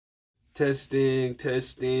Testing,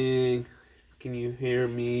 testing. Can you hear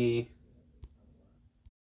me?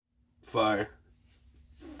 Fire.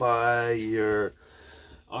 Fire.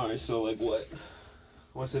 Alright, so like what?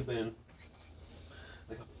 What's it been?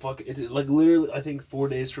 Like a fuck it's like literally I think 4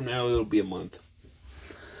 days from now it'll be a month.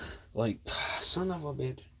 Like son of a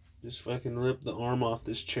bitch. Just fucking rip the arm off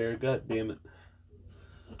this chair, god damn it.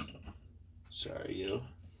 Sorry, yo.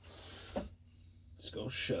 Let's go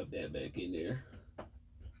shove that back in there.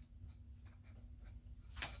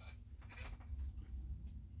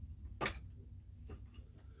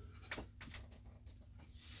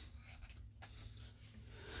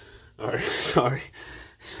 Alright, sorry.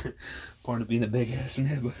 Part of being a big ass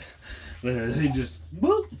nib, but literally just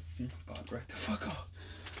boop, pop right the fuck off.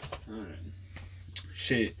 Alright.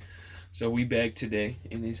 Shit. So we back today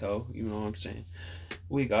in this hoe, you know what I'm saying?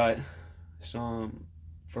 We got some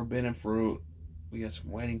forbidden fruit. We got some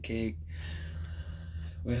wedding cake.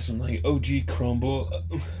 We got some like OG crumble,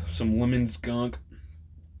 some lemon skunk,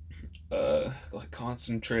 like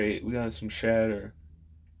concentrate. We got some shatter.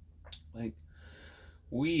 Like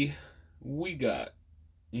we got,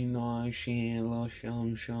 you know what I'm saying, a little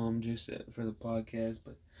shum just for the podcast,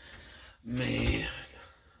 but man,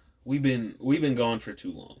 we've been gone for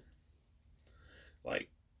too long. Like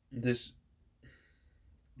this,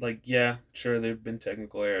 like yeah, sure there've been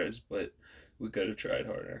technical errors, but we could have tried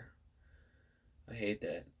harder. I hate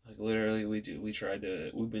that. Like literally, we've been trying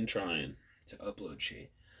to upload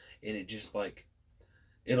shit, and it just like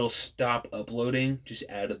it'll stop uploading just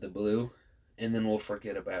out of the blue, and then we'll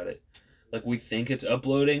forget about it. Like we think it's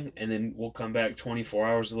uploading, and then we'll come back 24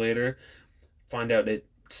 hours later, find out it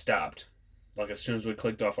stopped. Like as soon as we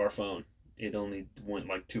clicked off our phone, it only went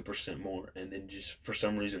like 2% more, and then just for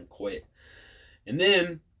some reason quit. And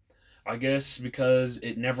then I guess because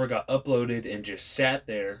it never got uploaded and just sat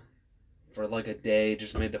there for like a day,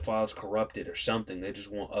 just made the files corrupted or something. They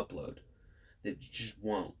just won't upload. They just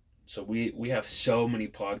won't. So we have so many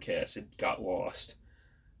podcasts it got lost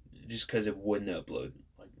just because it wouldn't upload.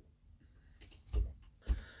 Like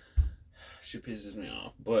shit pisses me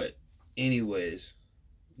off. But anyways,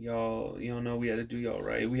 y'all know we had to do y'all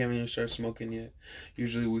right. We haven't even started smoking yet.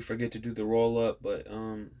 Usually we forget to do the roll up, but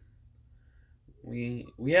we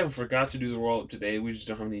haven't forgot to do the roll up today. We just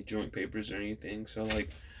don't have any joint papers or anything. So like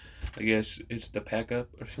I guess it's the pack up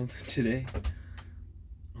or something today.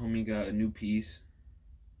 Homie got a new piece.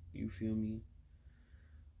 You feel me?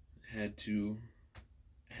 Had to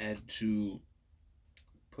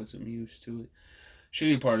put some use to it.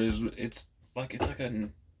 Shitty part is it's like a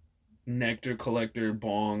nectar collector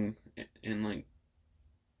bong and like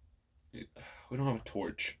we don't have a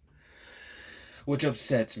torch, which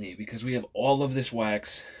upsets me because we have all of this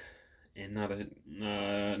wax and not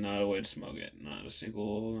a way to smoke it. Not a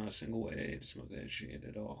single way to smoke that shit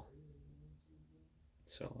at all.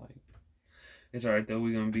 So like it's alright though.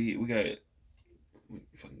 We got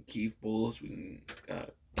fucking Keef Bulls. We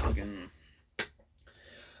got fucking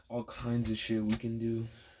all kinds of shit we can do.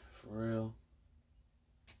 For real.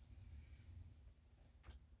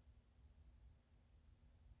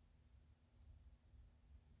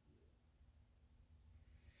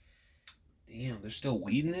 Damn, there's still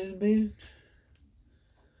weed in this bitch?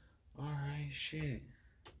 Alright, shit.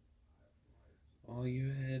 All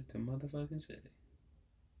you had to motherfucking say.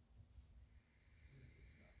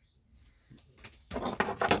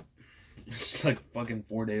 It's like fucking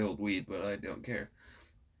 4-day-old weed, but I don't care.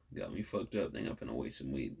 Got me fucked up. Think I'm gonna waste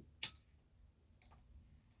some weed.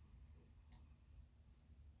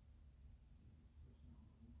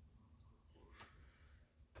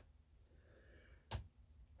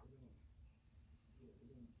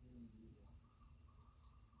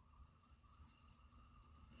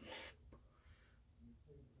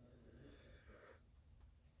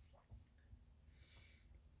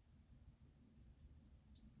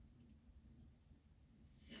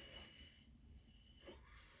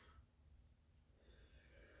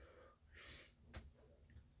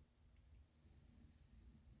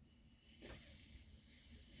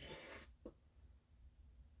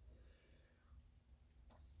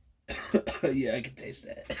 Yeah, I can taste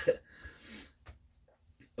that.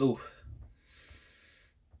 Oh.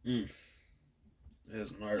 That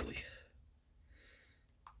is gnarly.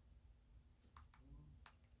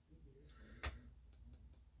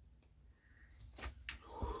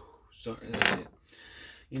 Sorry, that's it.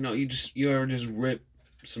 You ever just rip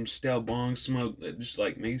some stale bong smoke that just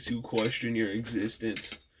like makes you question your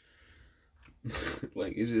existence.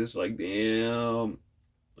 Like it's just like damn,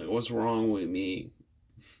 like what's wrong with me?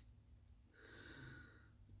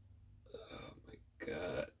 Oh my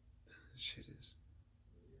god, shit is.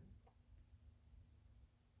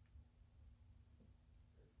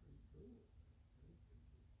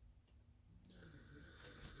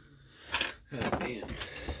 Damn.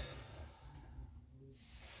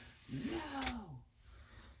 No.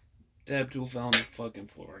 Dab tool fell on the fucking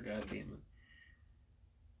floor. God damn it.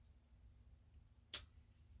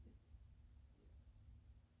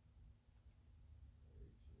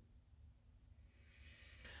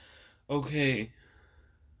 Okay.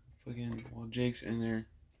 Fucking, while Jake's in there,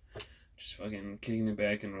 just fucking kicking it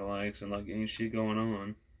back and relaxing like ain't shit going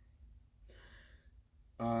on.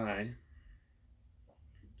 I'm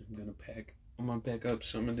gonna pack up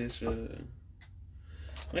some of this, I'm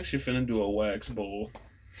actually finna do a wax bowl.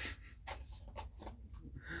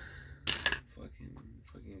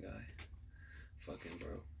 fucking guy. Fucking bro.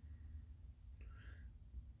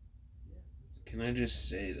 Can I just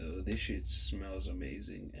say though, this shit smells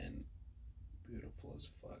amazing and beautiful as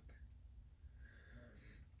fuck.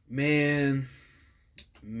 Man.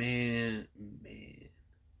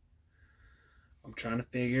 I'm trying to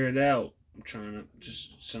figure it out. I'm trying to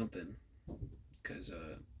just something. Because,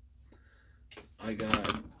 I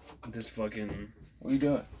got this fucking. What are you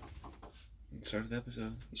doing? Started the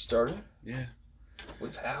episode. You started? Yeah.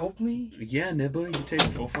 Without me? Yeah, Nibba, you take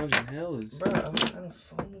full fucking hell. Bro, I'm on a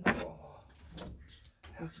phone call.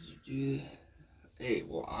 How could you do that? Hey,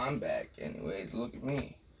 well, I'm back anyways. Look at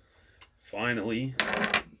me. Finally.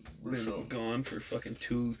 Been gone for fucking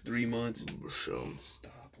 2-3 months.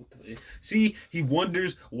 Stop. What the... See, he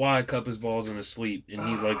wonders why I cup his balls in his sleep, and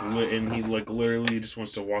he literally just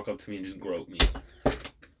wants to walk up to me and just grope me.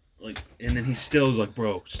 Like, and then he still is like,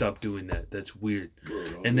 bro, stop doing that. That's weird.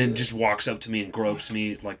 Bro, and then just walks up to me and gropes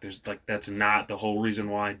me. Like, that's not the whole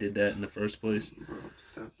reason why I did that in the first place. Bro,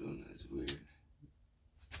 stop doing that. It's weird.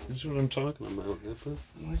 This is what I'm talking about.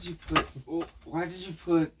 Why did you put why'd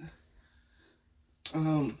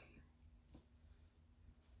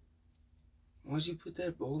you put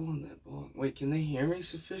that bowl on that ball? Wait, can they hear me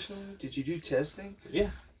sufficiently? Did you do testing?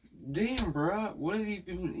 Yeah. Damn, bro. What have you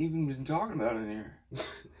even been talking about in here?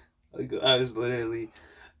 Like, I was literally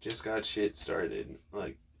just got shit started.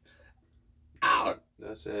 Like, out.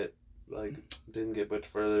 That's it. Like, didn't get much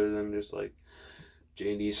further than just like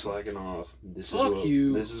JD slacking off. This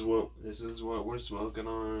is what we're smoking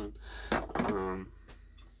on.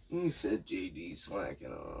 You said JD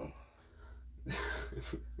slacking off.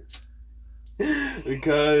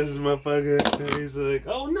 Because motherfucker, he's like,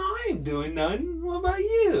 oh no, I ain't doing nothing. What about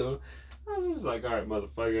you? I was just like, alright,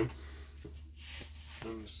 motherfucker.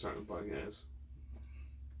 I'm just starting the podcast.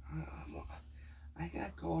 I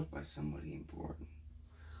got called by somebody important.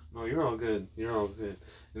 No, you're all good. You're all good.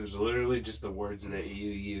 It was literally just the words that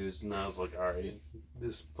you used, and I was like, alright,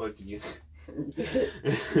 this fuck you.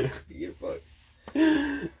 You're fucked.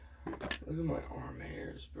 Look at my arm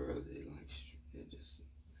hairs, bro. They just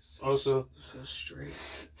so straight.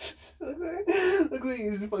 Look like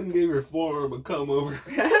you just fucking gave your forearm a come over.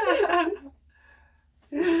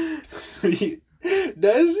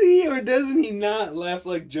 Does he or doesn't he not laugh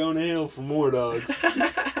like Jonah Hill from War Dogs?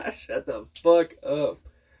 Shut the fuck up.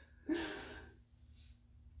 I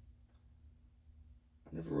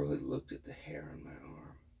never really looked at the hair on my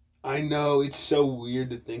arm. I know, it's so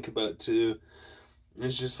weird to think about too.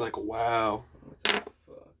 It's just like, wow. What the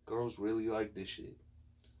fuck? Girls really like this shit.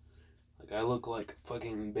 Like, I look like a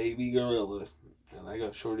fucking baby gorilla. And I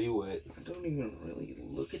got shorty wet. I don't even really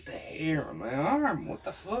look at the hair on my arm. What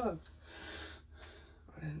the fuck?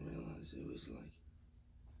 I didn't realize it was like...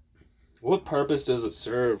 What purpose does it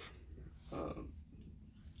serve?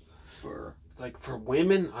 For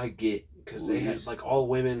women, I get. Because they have, like, all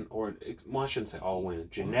women, or, well, I shouldn't say all women.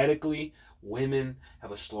 Genetically, women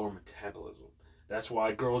have a slower metabolism. That's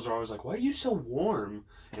why girls are always like, why are you so warm?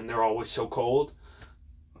 And they're always so cold.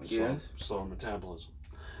 Yes. Slower metabolism.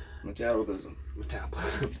 Metabolism.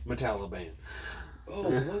 Metaliban. Oh,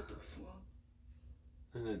 what the fuck?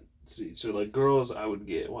 And then, see, so like girls, I would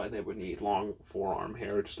get why they would need long forearm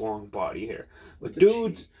hair, just long body hair. But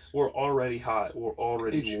dudes, we're already hot, we're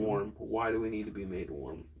already warm. Why do we need to be made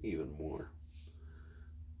warm even more?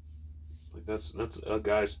 Like that's a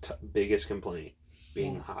guy's biggest complaint: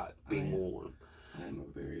 being hot, being warm. I'm a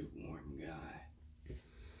very warm guy.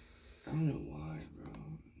 I don't know why, bro.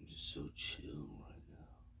 I'm just so chill right now.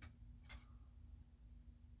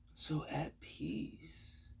 So at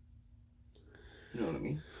peace. You know what I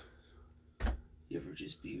mean? You ever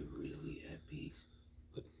just be really at peace?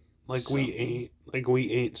 Like we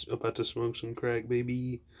ain't about to smoke some crack,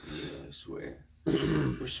 baby. Yeah, I swear.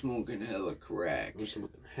 We're smoking hella crack. We're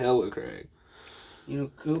smoking hella crack. You know,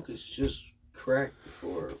 coke is just crack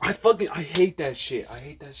before. I hate that shit. I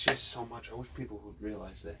hate that shit so much. I wish people would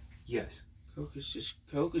realize that. Yes. Coke is just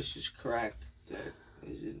crack that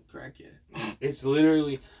isn't crack yet. It's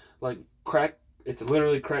literally like crack it's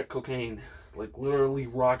literally crack cocaine, like literally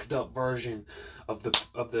rocked up version of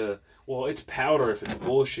the. Well, it's powder if it's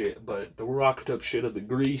bullshit, but the rocked up shit of the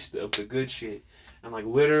grease of the good shit, and like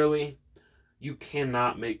literally, you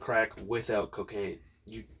cannot make crack without cocaine.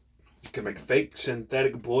 You can make fake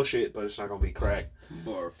synthetic bullshit, but it's not gonna be crack.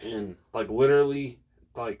 Barf. And like literally,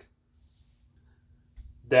 like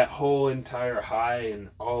that whole entire high and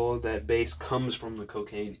all of that base comes from the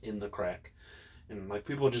cocaine in the crack. And like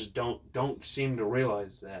people just don't seem to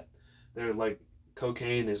realize that. They're like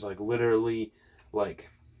cocaine is like literally like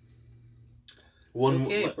one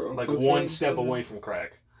okay, bro. like Cocaine's one step fine. away from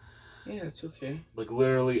crack. Yeah, it's okay. Like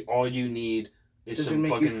literally all you need is Doesn't some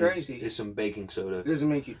make fucking you crazy. is some baking soda. It doesn't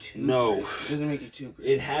make you too No. crazy. It doesn't make you too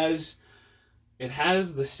crazy. It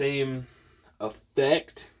has the same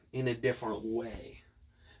effect in a different way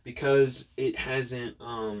because it hasn't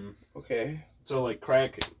Okay. so like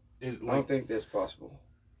crack it I like don't think that's possible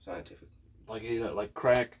scientifically. like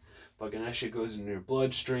crack fucking that shit goes in your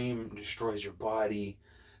bloodstream, destroys your body,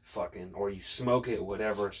 fucking or you smoke it,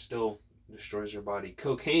 whatever, still destroys your body.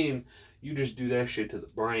 Cocaine, you just do that shit to the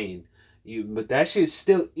brain. But that shit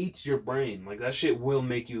still eats your brain. Like that shit will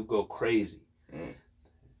make you go crazy.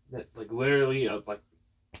 That like literally like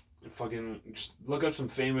fucking just look up some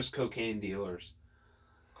famous cocaine dealers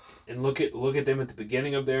and look at them at the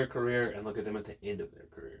beginning of their career and look at them at the end of their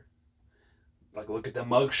career. Like look at the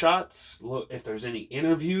mug shots. Look if there's any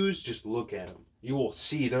interviews, just look at them. You will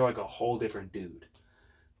see they're like a whole different dude.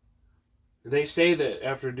 They say that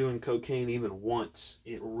after doing cocaine even once,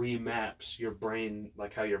 it remaps your brain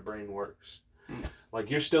like how your brain works. Like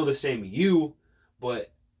you're still the same you,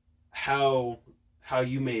 but how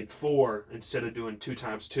you made 4 instead of doing 2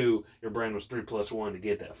 times 2, your brain was 3 plus 1 to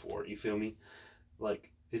get that 4. You feel me? Like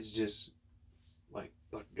it's just like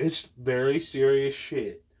it's very serious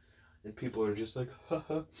shit, and people are just like,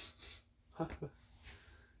 haha, haha,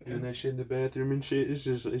 doing that shit in the bathroom and shit.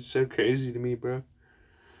 It's so crazy to me, bro.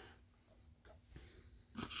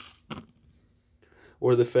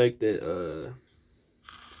 Or the fact that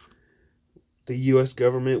the U.S.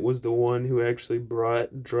 government was the one who actually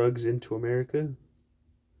brought drugs into America.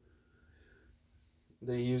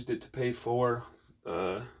 They used it to pay for,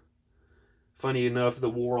 funny enough, the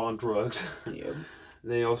war on drugs. Yep.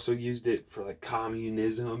 They also used it for like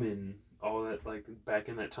communism and all that, like back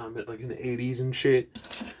in that time, but like in the 80s and shit.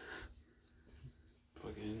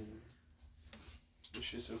 Fucking, this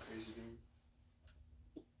shit's so crazy to me.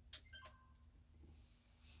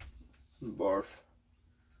 Barf.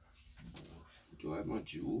 Do I have my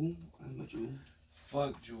jewel? I have my jewel.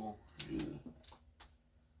 Fuck Jewel. Jewel.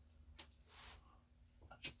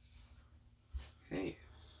 Hey.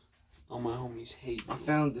 All my homies hate I Jewel.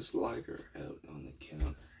 found this lighter out on the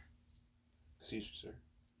counter. Excuse me, sir.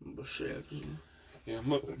 Bullshit. Yeah, I'm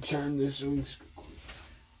gonna turn this so we can speak.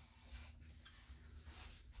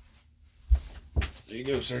 There you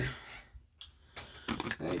go, sir.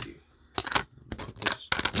 Thank you. Put this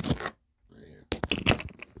right here.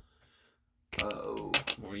 Uh-oh.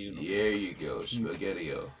 More uniform. There you go,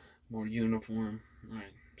 Spaghetti-O. More uniform. Alright,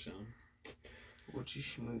 so. What you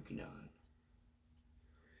smoking on?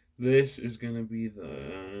 This is gonna be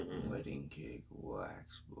the Wedding cake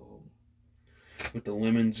wax bowl. with the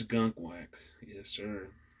lemon skunk wax. Yes, sir.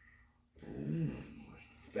 Ooh.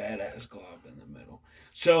 Fat ass glob in the middle.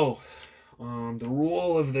 So, the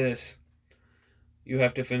rule of this, you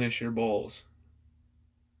have to finish your bowls.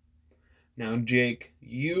 Now, Jake,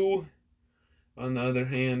 you, on the other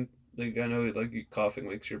hand, like I know, like your coughing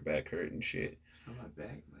makes your back hurt and shit. On my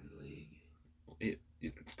back, my leg.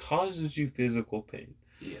 It causes you physical pain.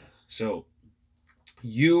 Yeah. So,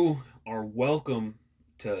 you are welcome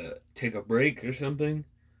to take a break or something,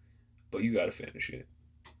 but you gotta finish it.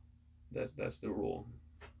 That's the rule.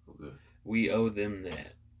 Okay. We owe them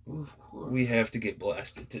that. Of course. We have to get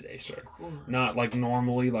blasted today, sir. Of course. Not like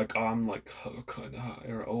normally, like I'm like kind of high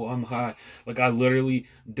or oh I'm high. Like I literally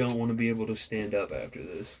don't want to be able to stand up after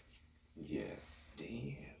this. Yeah.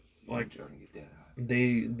 Damn. Like I'm trying to get that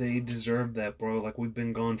high. they deserve that, bro. Like we've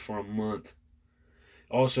been gone for a month.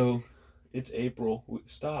 Also, it's April.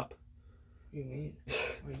 Stop. What do you mean?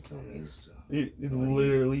 Why are you telling me to stop? It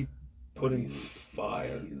literally putting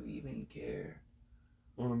fire. Why do you even care?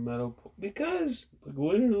 On a metal pole. Because like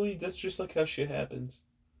literally that's just like how shit happens.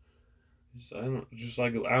 I don't just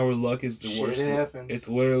like our luck is the Shit worst. happens. It's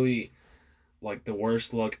literally like the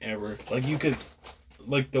worst luck ever. Like you could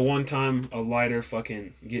like the one time a lighter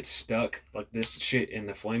fucking gets stuck, like this shit and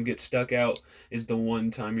the flame gets stuck out is the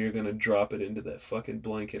one time you're gonna drop it into that fucking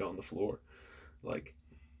blanket on the floor. Like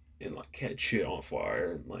and like catch shit on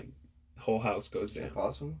fire and like the whole house goes Is down. that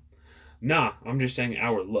possible? Nah, I'm just saying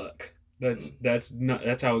our luck.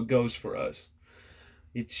 That's how it goes for us.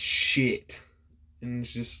 It's shit, and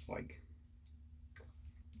it's just like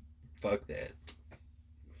fuck that.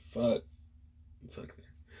 Fuck that.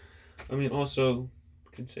 I mean, also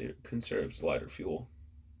conserves lighter fuel,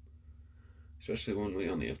 especially when we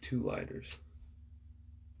only have 2 lighters.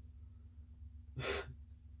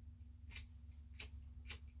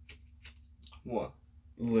 What?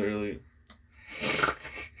 Literally.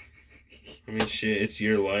 I mean, shit, it's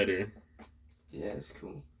your lighter. Yeah, it's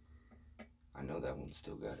cool. I know that one's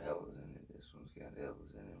still got L's in it. This one's got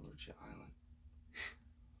L's in it. Rich Island.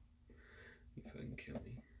 You fucking kill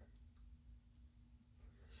me.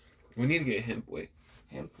 We need to get hemp wick.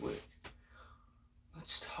 Hemp wick.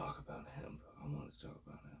 Let's talk about hemp. I want to talk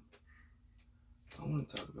about hemp. I want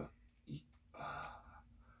to talk about. You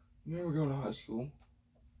remember going to high school?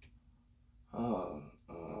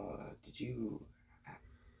 Did you?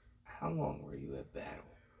 How long were you at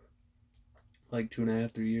Battle? Like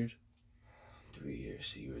 2.5, 3 years. 3 years.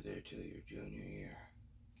 So you were there till your junior year.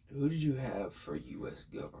 Who did you have for U.S.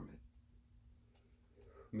 government?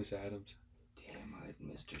 Miss Adams. Damn, I had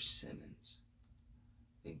Mr. Simmons.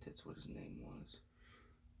 I think that's what his name was.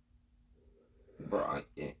 Bro,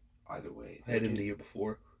 either way. I had him the year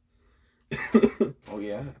before. Oh,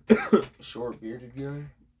 yeah? Short bearded guy?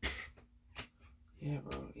 Yeah,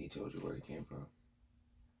 bro. He told you where he came from.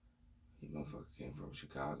 He motherfucker came from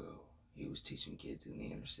Chicago. He was teaching kids in the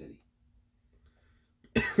inner city.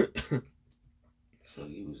 So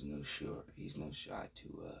he was he's no shy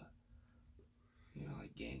to,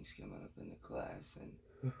 like gangs coming up in the class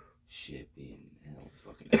and shit being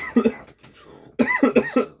fucking out of control. He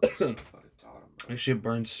still fucking taught him, bro. That shit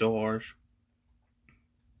burns so harsh.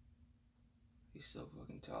 He still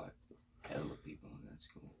fucking taught hella people in that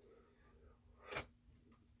school.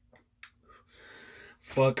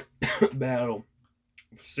 Fuck Battle.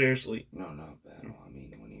 Seriously. No, not Battle. I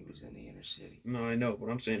mean when he was in the inner city. No, I know, but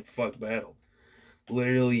I'm saying fuck Battle.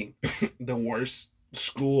 Literally the worst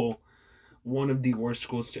school. One of the worst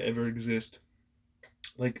schools to ever exist.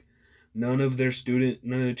 Like, none of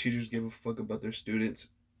the teachers give a fuck about their students.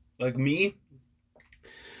 Like me,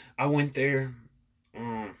 I went there.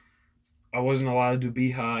 I wasn't allowed to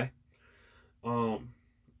be high. And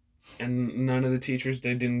none of the teachers,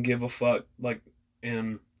 they didn't give a fuck. Like,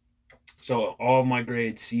 and so all of my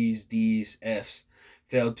grades, C's, D's, F's,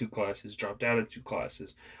 failed 2 classes, dropped out of 2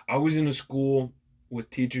 classes. I was in a school with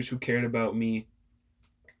teachers who cared about me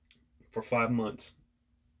for 5 months.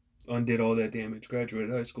 Undid all that damage.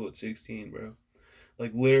 Graduated high school at 16, bro.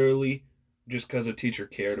 Like, literally, just because a teacher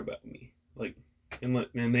cared about me. Like, and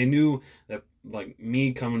they knew that, like,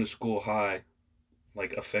 me coming to school high,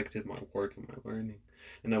 like, affected my work and my learning.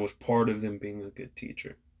 And that was part of them being a good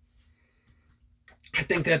teacher. I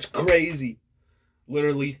think that's crazy.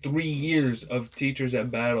 Literally 3 years of teachers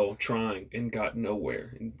at Battle trying and got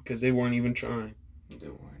nowhere because they weren't even trying. They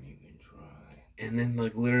weren't even trying. And then,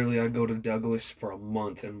 like, literally, I go to Douglas for a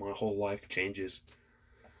month and my whole life changes.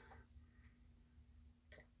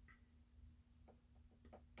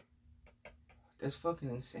 That's fucking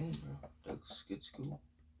insane, bro. Douglas is good school.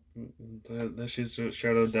 That shit's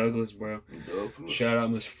shout out Douglas, bro. Douglas. Shout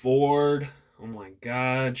out Miss Ford. Oh my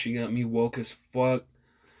god, she got me woke as fuck.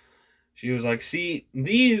 She was like, see,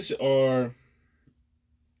 these are,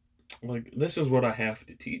 like, this is what I have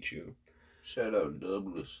to teach you. Shout out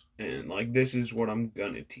Douglas. And, like, this is what I'm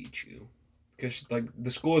gonna teach you. Because, like,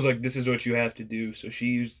 the school is like, this is what you have to do. So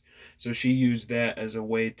she used that as a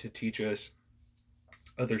way to teach us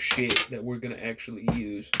other shit that we're gonna actually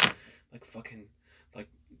use. Like, fucking, like,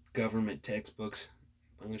 government textbooks.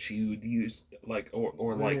 And she would use, like, or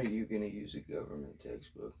when like... When are you gonna use a government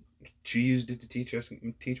textbook? She used it to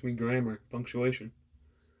teach me grammar, punctuation.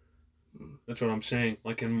 That's what I'm saying.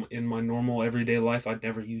 Like, in my normal everyday life, I'd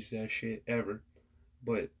never use that shit ever.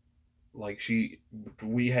 But, like,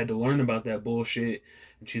 we had to learn about that bullshit,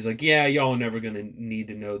 and she's like, yeah, y'all are never gonna need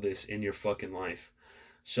to know this in your fucking life.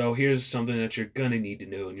 So here's something that you're gonna need to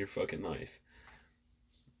know in your fucking life.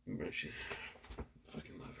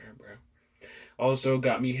 Fucking love her, bro. Also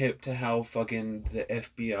got me hip to how fucking the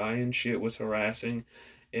FBI and shit was harassing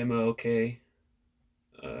MLK.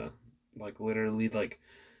 Like, literally, like,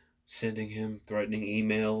 sending him threatening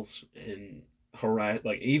emails and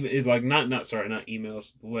like, even, like, not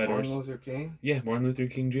emails, letters. Martin Luther King? Yeah, Martin Luther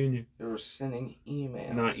King Jr. They were sending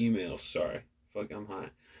emails. Not emails, sorry. Fuck, I'm high.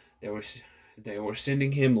 They were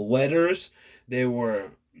sending him letters. They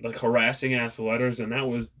were, like, harassing ass letters, and that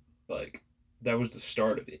was the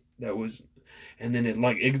start of it. And then it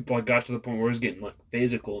got to the point where it was getting, like,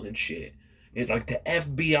 physical and shit. It's like the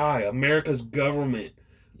FBI, America's government,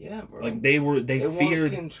 Yeah, bro. Like they want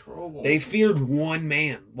feared control. they feared one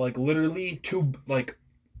man. Like literally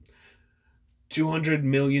 200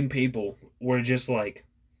 million people were just like,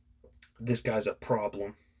 this guy's a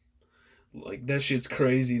problem. Like that shit's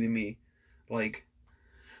crazy to me. Like,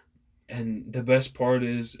 and the best part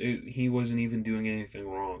is he wasn't even doing anything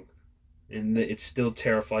wrong, and it still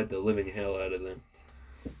terrified the living hell out of them.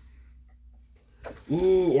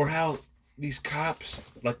 Ooh, or how these cops,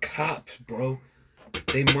 bro,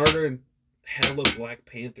 they murdered hella Black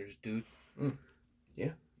Panthers, dude.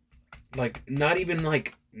 Yeah. Like not even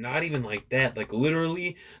like that. Like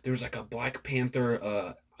literally, there was like a Black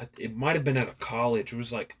Panther. It might have been at a college. It was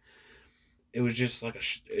just like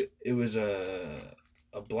it was a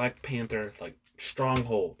Black Panther like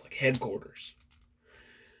stronghold, like headquarters,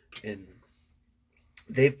 and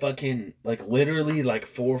they fucking like literally like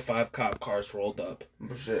 4 or 5 cop cars rolled up,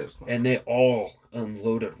 and they all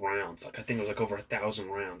unloaded rounds. Like I think it was like over 1,000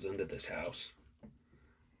 rounds into this house,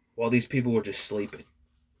 while these people were just sleeping.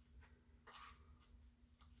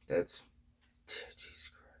 That's Jesus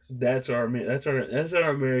Christ. That's our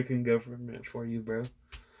American government for you, bro.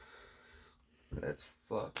 That's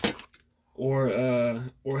fucked. Or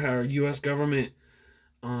how our U.S. government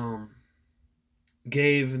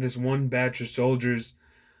gave this one batch of soldiers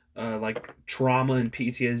like trauma and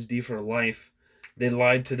PTSD for life. They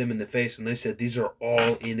lied to them in the face and they said, these are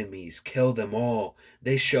all enemies. Kill them all.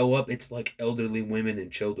 They show up, it's like elderly women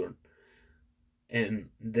and children. And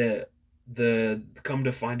the come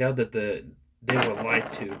to find out that they were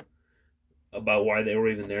lied to about why they were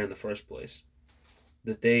even there in the first place.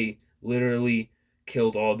 That they literally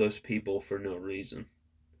killed all those people for no reason.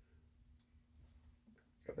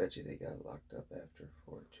 I bet you they got locked up after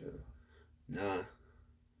for it too. Nah.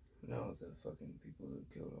 No, the fucking people who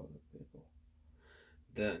killed all the people.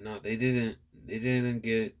 No, they didn't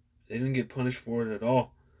get punished for it at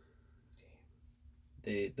all.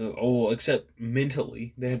 Except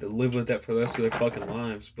mentally, they had to live with that for the rest of their fucking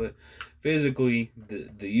lives. But physically,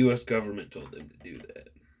 the U.S. government told them to do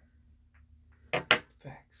that.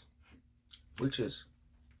 Facts. Which is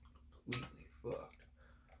completely fucked.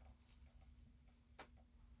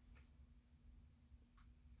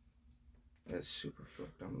 That's super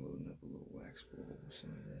fucked. I'm loading up a little wax bowl with some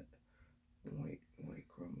of that white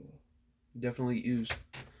crumble. Definitely used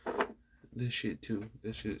this shit too.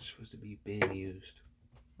 This shit is supposed to be been used.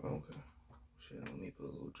 Okay. Shit, let me put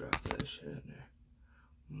a little drop of that shit in there.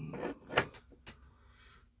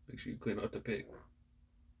 Make sure you clean out the pig.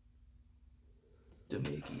 The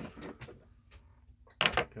Mickey.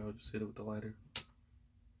 I'll just hit it with the lighter.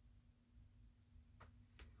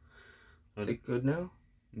 Is it good now?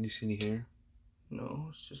 You see any hair? No,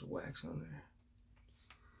 it's just wax on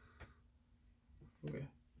there. Okay.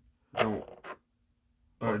 Don't.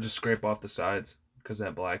 Or just scrape off the sides, because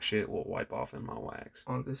that black shit will wipe off in my wax.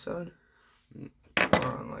 On this side? Or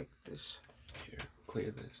on like this? Here,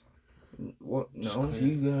 clear this. What? No,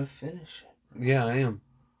 you gotta finish it. Yeah, I am.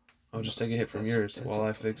 I'll just take a hit from yours while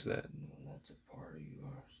I fix that. No, that's a part of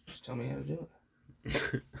yours. Just tell me how to do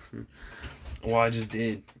it. Well, I just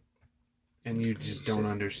did. And you just don't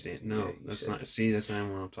understand. No, yeah, that's not. See, that's not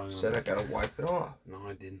what I'm talking about. You said about. I gotta wipe it off. No,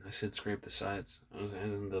 I didn't. I said scrape the sides. I was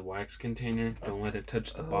in the wax container. Don't let it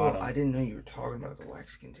touch the bottom. I didn't know you were talking about the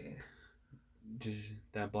wax container. Just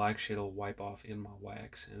that black shit will wipe off in my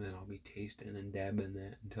wax, and then I'll be tasting and dabbing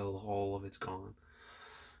that until all of it's gone.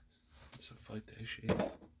 So fuck that shit.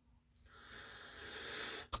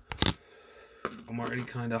 I'm already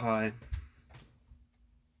kind of high.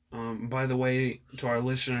 By the way, to our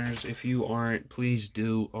listeners, if you aren't, please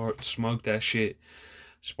do or smoke that shit,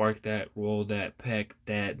 spark that, roll that, peck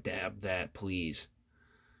that, dab that, please.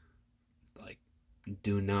 Like,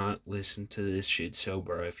 do not listen to this shit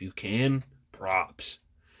sober. If you can, props.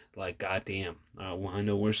 Like, goddamn, I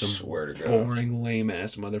know we're some boring, lame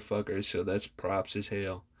ass motherfuckers, so that's props as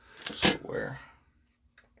hell. Swear.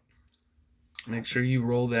 Make sure you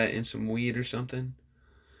roll that in some weed or something,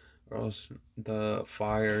 or else the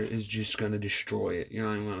fire is just gonna destroy it. You're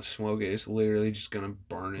not even gonna smoke it. It's literally just gonna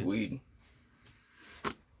burn it. Weed.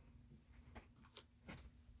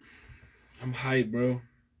 I'm hyped, bro.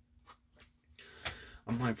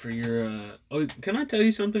 I'm hyped for your. Oh, can I tell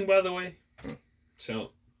you something, by the way?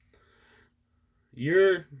 So,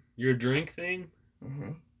 your drink thing,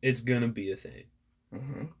 it's gonna be a thing.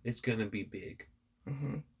 It's gonna be big.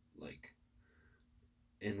 Like,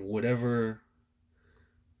 and whatever.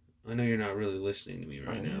 I know you're not really listening to me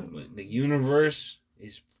right now, but the universe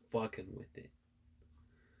is fucking with it.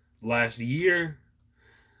 Last year,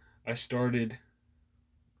 I started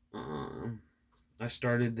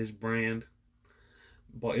this brand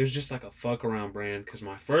but it was just like a fuck around brand because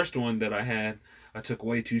my first one that I had, I took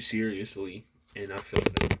way too seriously, and I feel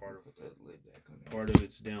like that's part of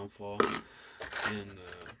its downfall. And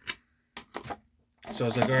so I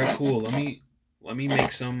was like, all right, cool. Let me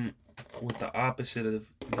make some with the opposite of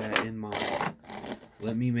that in mind.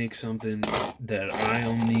 Let me make something that I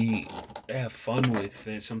only have fun with.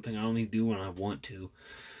 That's something I only do when I want to.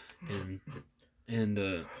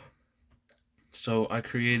 And so I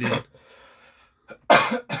created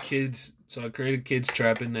kids. So I created Kids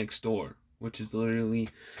Trapping Next Door, which is literally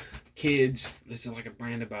kids. This is like a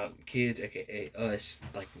brand about kids, aka us,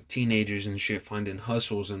 like teenagers and shit, finding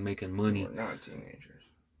hustles and making money. We're not teenagers.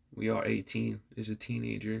 We are 18. Is a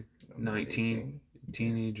teenager. 19.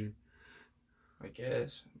 Teenager. I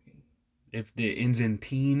guess. I mean, if the ends in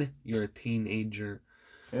teen, you're a teenager.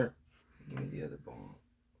 Here, give me the other ball.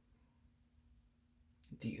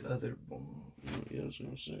 The other ball. Yeah, I was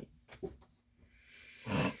gonna say.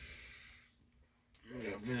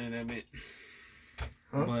 Yeah, finish that bit.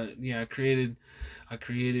 Huh? But yeah, I created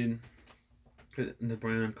the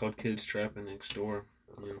brand called Kids Trapping Next Door,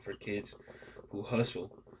 for kids who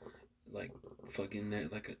hustle, like fucking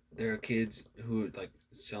that. Like there are kids who are like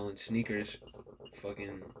selling sneakers,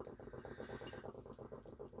 fucking.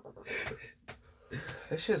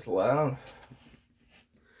 It's just loud.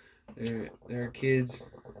 There are kids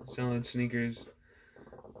selling sneakers,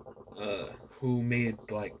 who made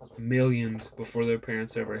like millions before their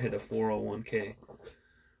parents ever hit a 401k.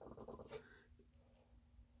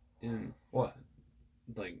 And what?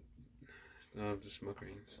 Like, just smoke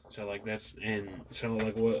rings. So like that's and so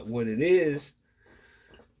like what it is,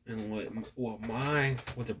 and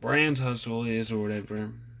what the brand's hustle is or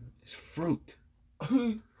whatever is fruit.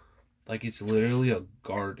 Like it's literally a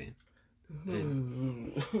garden.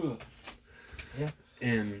 And, yeah.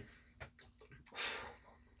 And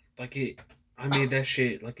like I made that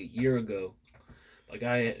shit like a year ago. Like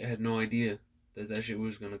I had no idea that shit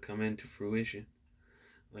was gonna come into fruition.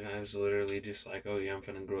 Like I was literally just like, oh yeah, I'm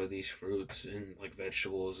finna grow these fruits and like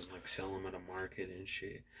vegetables and like sell them at a market and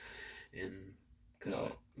shit. And because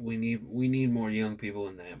we need more young people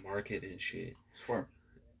in that market and shit. Swear.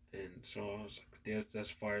 And so I was like, that's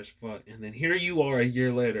fire as fuck. And then here you are a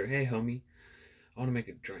year later. Hey homie, I want to make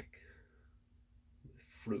a drink with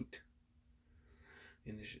fruit.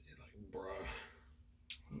 And it's like, bruh,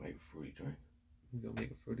 make a fruity drink. We gonna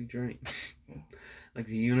make a fruity drink. Yeah. Like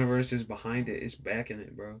the universe is behind it. It's backing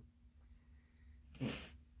it, bro. Mm.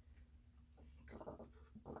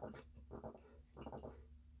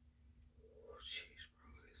 Jeez, bro.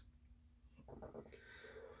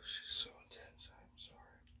 This is so intense. I'm sorry.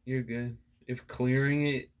 You're good. If clearing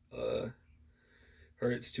it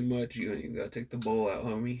hurts too much, you gotta take the bowl out,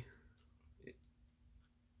 homie.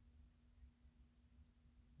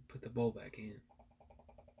 Put the bowl back in.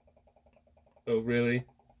 Oh, really?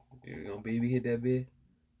 You're gonna baby hit that bit?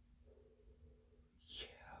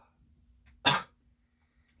 Yeah.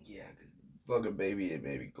 Yeah, fuck a baby, it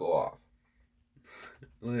maybe go off.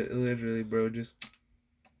 Literally, bro, just.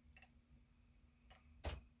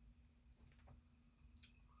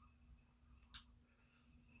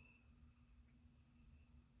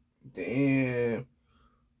 Damn.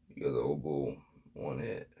 You got the whole bowl on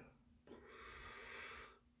it.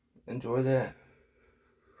 Enjoy that.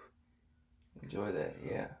 Enjoy that,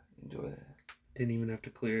 yeah. Enjoy that. Didn't even have to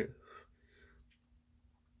clear it.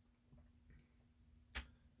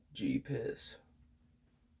 G piss.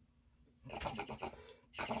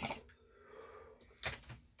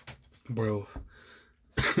 Bro.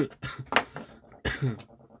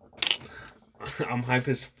 I'm hype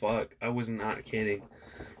as fuck. I was not kidding.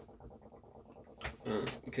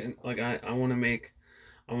 Like I want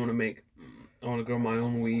to grow my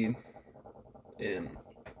own weed, and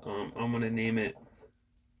I'm gonna name it.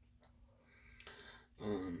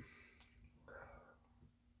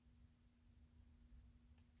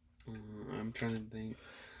 I'm trying to think.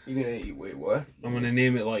 You're gonna eat? Wait, what? I'm gonna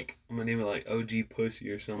name it like OG Pussy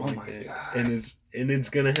or something like that. God. And it's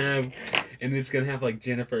gonna have like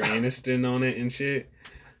Jennifer Aniston on it and shit.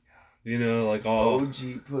 You know, like all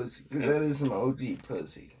OG Pussy, because that is some OG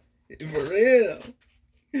pussy. For real.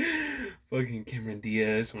 Fucking Cameron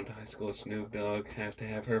Diaz went to high school with Snoop Dogg. Have to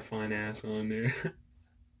have her fine ass on there.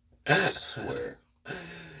 I swear.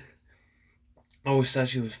 I always thought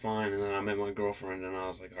she was fine, and then I met my girlfriend, and I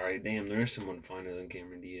was like, alright, damn, there's someone finer than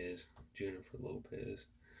Cameron Diaz. Jennifer Lopez.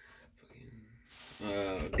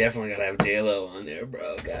 Fucking. Definitely gotta have J-Lo on there,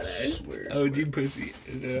 bro. Gotta. OG Pussy.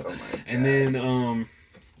 Oh my God. And then,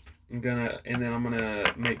 I'm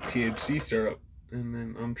gonna make THC syrup, and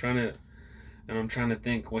then I'm trying to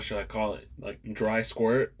think, what should I call it? Like dry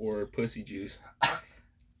squirt or pussy juice?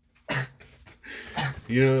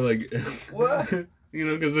 You know, like What? you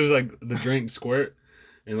know, because there's like the drink Squirt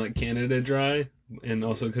and like Canada Dry, and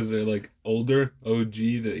also because they're like older OG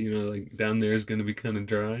that you know like down there is gonna be kind of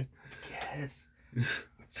dry. Yes.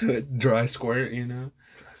 So it dry Squirt, you know.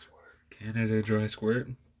 Dry squirt. Canada Dry Squirt.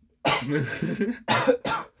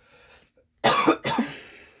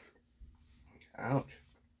 Ouch.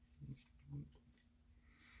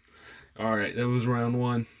 All right, that was round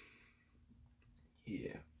one.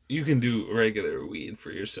 Yeah. You can do regular weed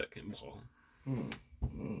for your second ball. I'm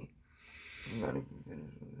not even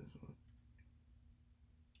finished with this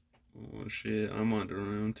one. Oh shit, I'm on to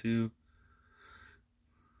round two.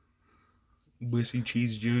 Wissy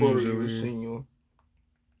Cheese Junior's over here. Senor.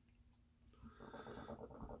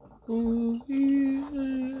 Oh,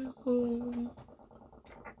 yeah. Oh.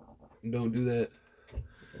 Don't do that.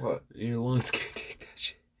 What? Your lungs can't take that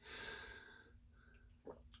shit.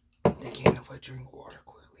 They can if I drink water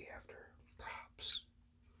quickly after. Props.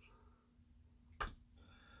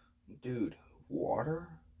 Dude, water?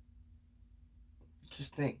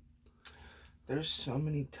 Just think. There's so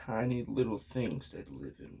many tiny little things that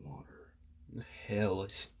live in water.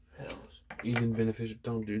 Hells. Hells. Even beneficial.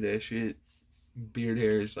 Don't do that shit. Beard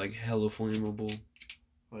hair is like hella flammable.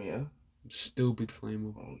 Oh, yeah? Stupid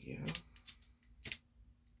flammable. Oh, yeah?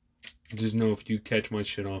 Just know if you catch my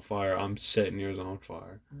shit on fire, I'm setting yours on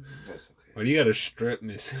fire. That's okay. Why do you got a strip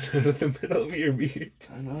missing out of the middle of your beard?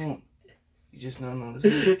 I know. You just not noticed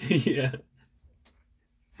it? Yeah.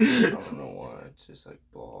 I don't know why. It's just like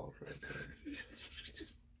bald right there.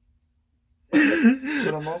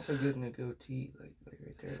 But I'm also getting a goatee, like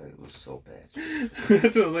right there. Like it was so bad.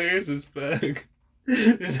 That's hilarious as fuck.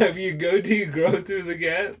 Just have your goatee grow through the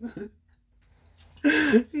gap.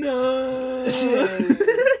 No.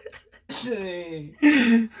 Say,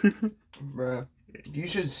 bruh, you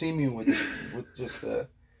should see me with just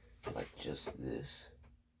like just this,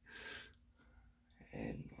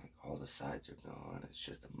 and like all the sides are gone. It's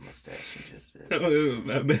just a mustache and just this. Oh,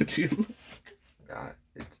 I bet you. God,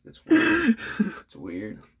 it's weird. It's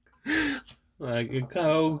weird. Like a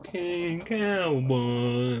cocaine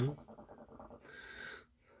cowboy.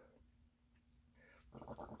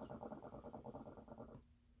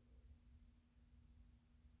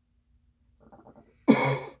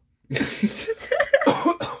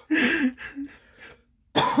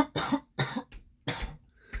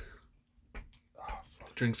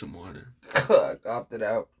 Drink some water. I opted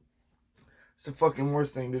out. It's the fucking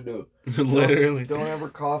worst thing to do. Literally. Don't ever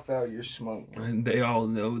cough out your smoke. And they all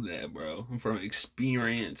know that, bro. From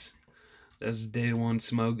experience. That's day one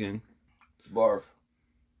smoking. Barf.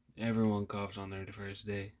 Everyone coughs on their first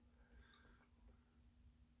day.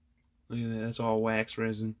 Look at that. That's all wax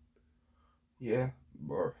resin. Yeah,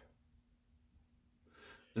 barf.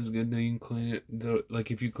 That's good. Now you can clean it.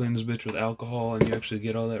 Like if you clean this bitch with alcohol and you actually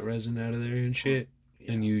get all that resin out of there and shit,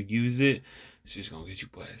 Yeah. and you use it, it's just gonna get you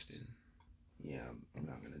blasted. Yeah, I'm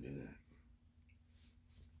not gonna do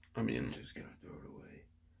that. I mean, I'm just gonna throw it away.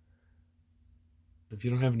 if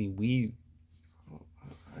you don't have any weed,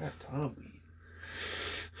 I got a ton of weed.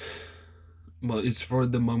 well, it's for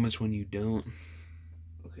the moments when you don't.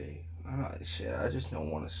 Okay, I just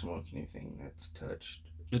don't want to smoke anything that's touched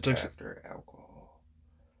It's like after alcohol.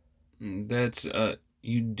 that's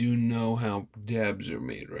you do know how dabs are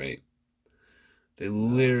made, right? They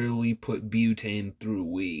literally put butane through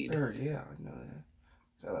weed. Sure, yeah, I know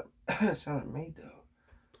that. That's how they're made, though.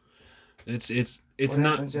 It's what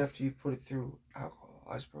not. happens after you put it through alcohol?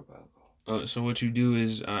 Isopropyl alcohol. So what you do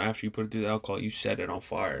is after you put it through the alcohol, you set it on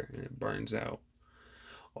fire and it burns out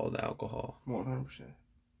all the alcohol. 100%.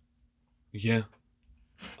 Yeah,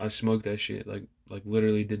 I smoked that shit. Like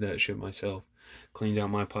literally did that shit myself. Cleaned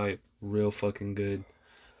out my pipe real fucking good.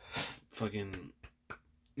 Fucking,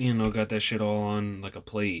 you know, got that shit all on like a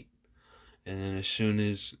plate. And then as soon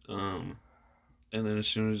as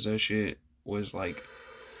that shit was like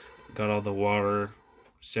got all the water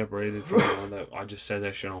separated from all that, I just set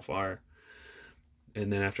that shit on fire.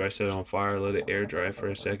 And then after I set it on fire, let it air dry for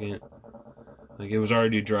a second. Like it was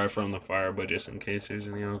already dry from the fire, but just in case there's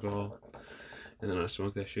any alcohol. And then I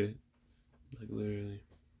smoked that shit. Like literally.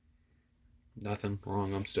 Nothing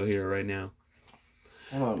wrong. I'm still here right now.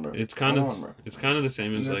 Hold on, bro. It's kind of the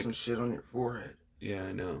same as you got like some shit on your forehead. Yeah,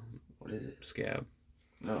 I know. What is it? Scab.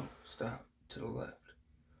 No, stop. To the left.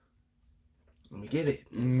 Let me get it.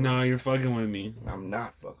 No, you're fucking with me. I'm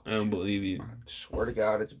not fucking with I don't you. believe you. I swear to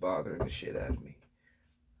God, it's bothering the shit out of me.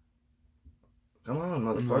 Come on,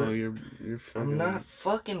 motherfucker. No, you're fucking. I'm not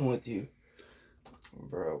fucking with you.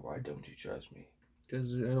 Bro, why don't you trust me?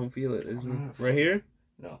 Because I don't feel it. Right Right here?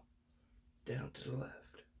 No. Down to the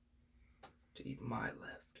left. To my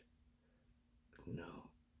left. No.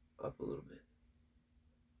 Up a little bit.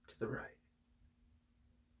 To the right.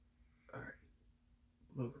 Alright.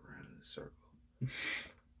 Move around in a circle.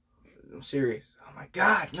 I'm serious. Oh my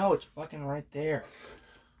god, no, it's fucking right there.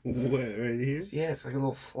 What, right here? Yeah, it's like a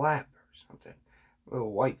little flap or something. A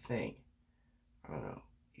little white thing. I don't know.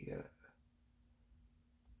 You gotta.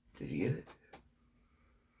 Did you get it?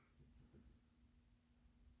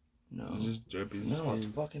 No. It's just drippy No, skin. it's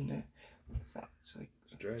fucking there. It's like.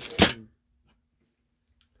 It's dry skin.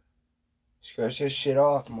 Scratch that shit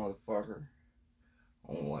off, motherfucker.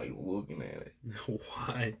 I don't like looking at it.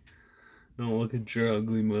 Why? Don't look at your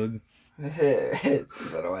ugly mug. It's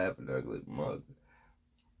 'cause I don't have an ugly mug.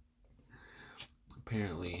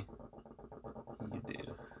 Apparently, you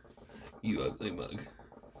do. You ugly mug.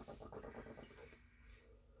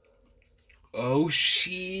 Oh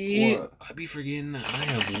shit! What? I be forgetting that I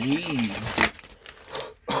have weed.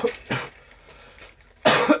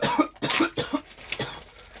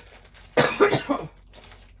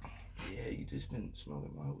 Yeah, you just been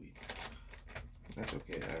smoking my weed. That's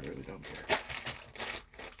okay. I really don't care.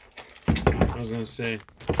 I was gonna say,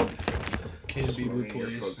 can be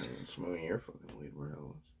replaced. Smoking your fucking weed. Where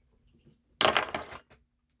else? I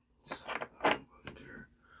don't fucking care.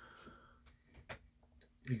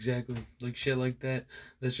 Exactly, like shit like that.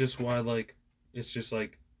 That's just why, like, it's just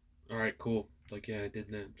like, all right, cool. Like, yeah, I did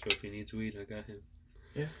that. So if he needs weed, I got him.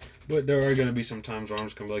 Yeah. But there are gonna be some times where I'm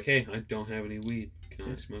just gonna be like, hey, I don't have any weed.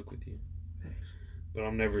 Can I smoke with you? Thanks. But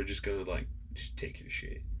I'm never just gonna like just take your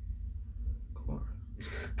shit. Of course.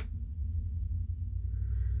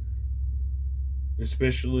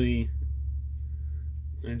 Especially,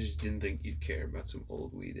 I just didn't think you'd care about some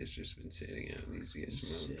old weed that's just been sitting out and needs to get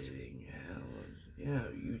smoked. Sitting out. Yeah,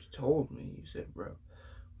 you told me. You said, bro,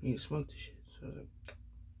 we need to smoke this shit. So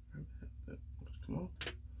I was like, come on.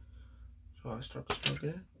 So I started smoking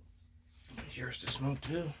it. It's yours to smoke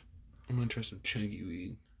too. I'm gonna try some chunky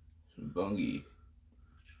weed. Some bungie.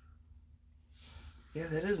 Yeah,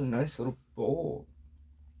 that is a nice little bowl.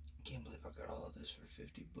 Can't believe I got all of this for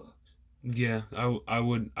 $50. Yeah, I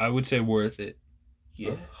would say worth it.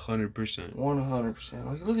 Yeah. 100%. 100%.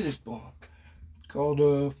 Like, look at this bomb. It's called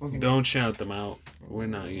fucking. Don't shout them out. We're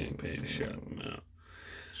not getting paid to shout them out.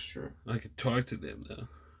 Sure. I could talk to them though.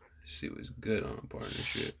 See what's good on a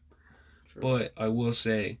partnership. Sure. But I will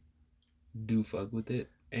say, do fuck with it.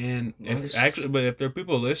 And Nice. if there are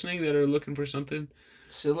people listening that are looking for something,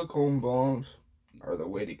 silicone bombs are the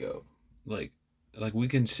way to go. Like we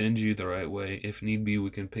can send you the right way. If need be, we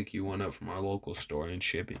can pick you one up from our local store and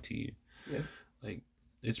ship it to you. Yeah. Like,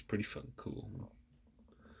 it's pretty fucking cool.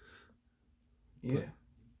 Yeah. But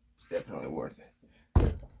it's definitely worth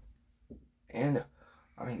it. And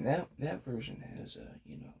I mean that version has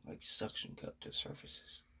like suction cup to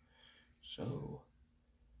surfaces. So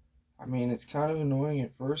I mean it's kind of annoying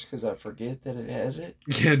at first because I forget that it has it.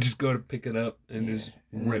 Yeah, just go to pick it up and just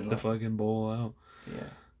and rip the fucking bowl out. Yeah.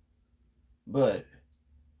 But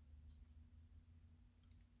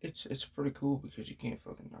it's pretty cool because you can't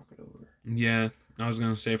fucking knock it over. Yeah, I was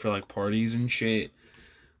gonna say for like parties and shit,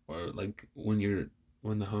 or like when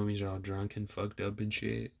the homies are all drunk and fucked up and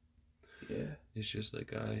shit. Yeah. It's just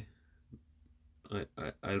like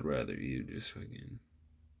I'd rather you just fucking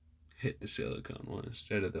hit the silicone one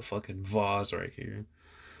instead of the fucking vase right here.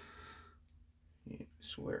 Yeah, I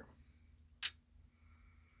swear.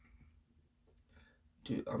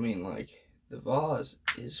 Dude, I mean, like, the vase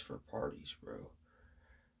is for parties, bro.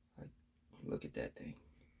 Like, look at that thing.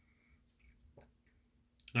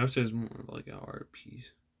 I would say it's more of like an art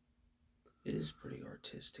piece. It is pretty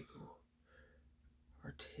artistical.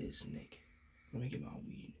 Artistic. Let me get my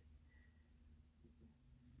weed.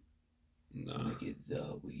 Nah. Let me get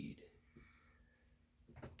the weed.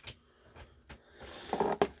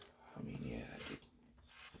 I mean, yeah, I did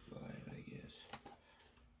buy it, I guess.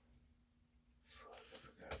 Fuck, I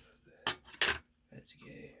forgot about that. That's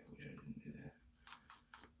gay. I wish I didn't do that.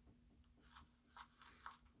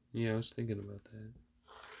 Yeah, I was thinking about that.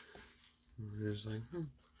 I was just like,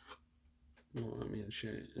 well, I mean,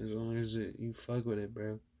 shit. As long as you fuck with it,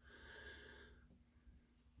 bro.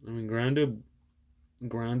 I mean, ground up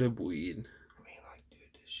weed. I mean, like,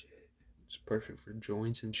 dude, this shit. It's perfect for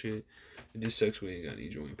joints and shit. It just sucks we ain't got any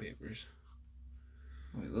joint papers.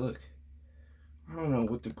 Wait, look. I don't know,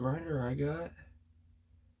 with the grinder I got,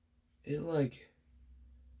 it, like,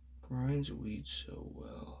 grinds weed so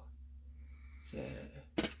well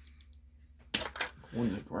that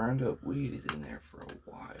when the ground up weed is in there for a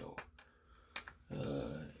while,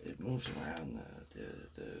 it moves around,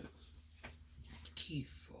 the teeth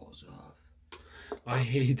falls off. I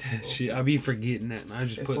hate that shit. I be forgetting that, and I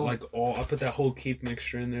just put I put that whole cake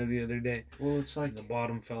mixture in there the other day. Well, it's like and the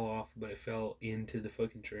bottom fell off, but it fell into the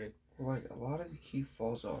fucking tray. Well, like a lot of the keef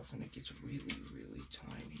falls off and it gets really, really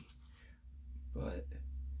tiny. But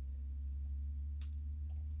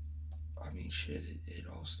I mean, shit, it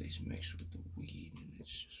all stays mixed with the weed, and it's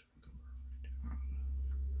just fucking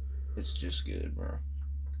perfect. It's just good, bro.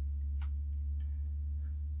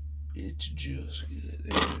 It's just good.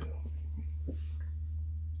 There you go.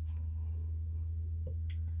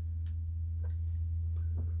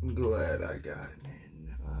 I'm glad I got in.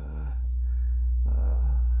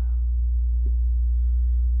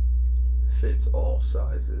 Fits all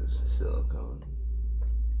sizes. Silicone.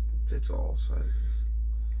 Fits all sizes.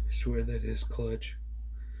 I swear that is clutch.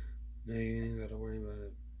 Now you ain't gotta worry about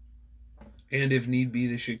it. And if need be,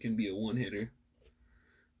 this shit can be a one hitter.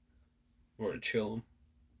 Or a chill 'em.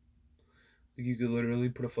 Like you could literally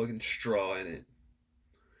put a fucking straw in it.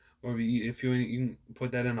 Or if you can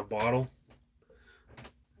put that in a bottle.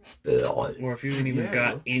 Or if you ain't even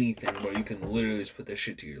got anything, bro, you can literally just put that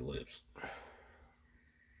shit to your lips.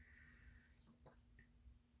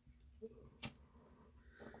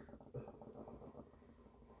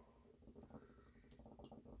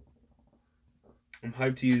 I'm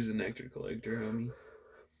hyped to use the nectar collector, homie.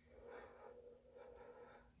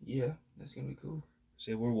 Yeah, that's gonna be cool.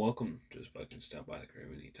 Say we're welcome. Just fucking stop by the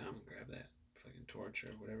crib anytime and grab that fucking torch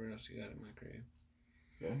or whatever else you got in my crib.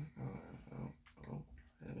 Okay. I don't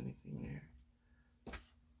have anything there.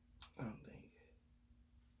 I don't think.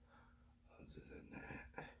 Other than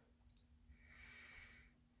that.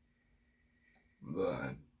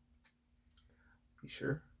 But you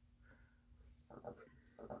sure?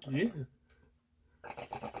 Yeah.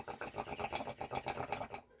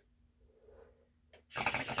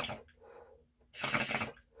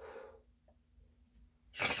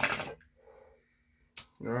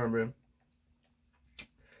 Alright, man.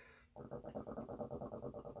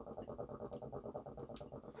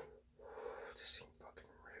 This thing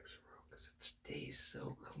fucking rips, bro, because it stays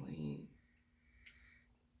so clean.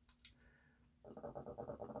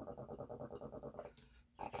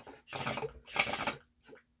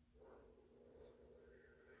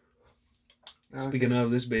 Speaking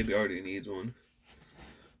of, this baby already needs one.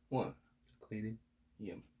 What? Cleaning.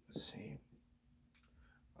 Yeah, same.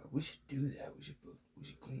 We should do that. We should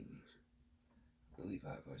clean these. I believe I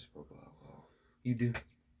have isopropyl alcohol. You do.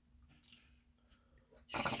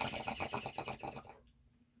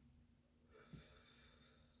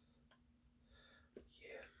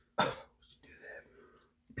 Yeah. We should do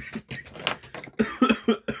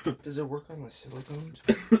that. Does it work on the silicones?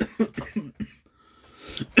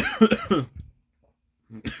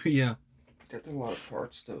 Yeah. That's a lot of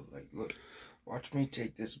parts, though. Like, look. Watch me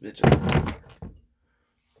take this bitch apart.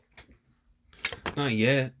 Not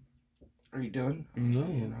yet. Are you done? No.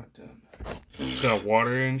 You're not done. It's got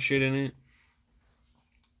water and shit in it.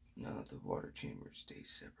 No, the water chamber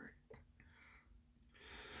stays separate.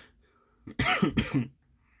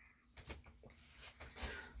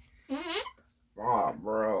 Ah,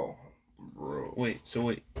 bro. Wait.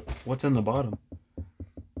 What's in the bottom?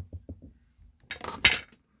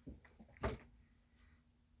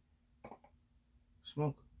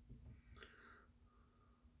 Smoke.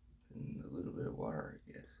 And a little bit of water,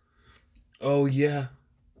 I guess. Oh yeah.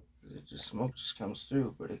 Smoke just comes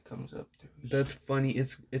through, but it comes up through. That's funny.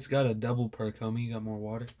 It's got a double perk, homie. You got more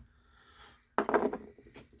water.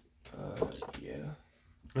 Yeah.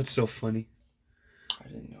 That's so funny. I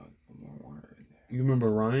didn't know I put more water in there. You remember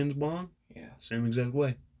Ryan's bong? Yeah. Same exact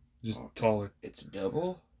way. Just taller. It's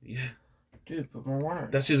double? Yeah. Dude, put more water.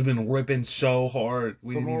 That's just been ripping so hard.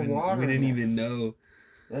 We didn't even know.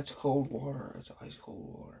 That's cold water. That's ice cold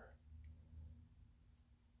water.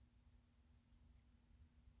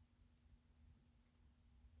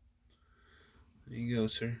 There you go,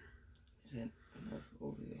 sir. Is that enough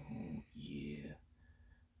over the hole? Yeah.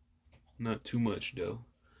 Not too much, though.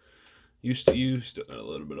 You still got a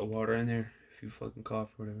little bit of water in there if you fucking cough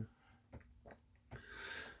or whatever.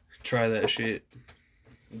 Try that shit.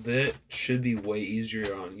 That should be way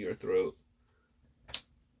easier on your throat.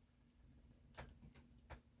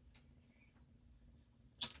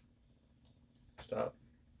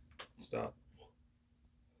 Stop.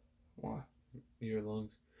 Why? Your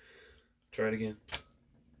lungs. Try it again.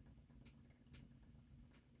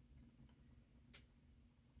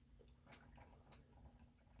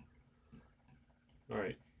 All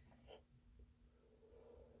right.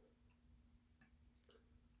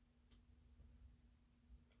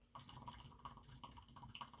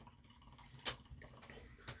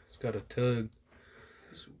 It's got a tug.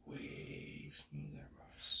 It's way smoother, bro.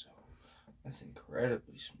 That's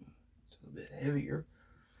incredibly smooth. It's a bit heavier.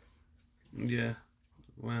 Yeah.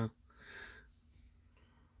 Wow.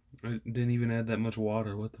 I didn't even add that much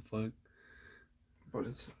water. What the fuck? But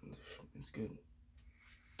it's good.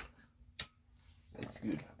 It's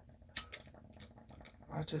good.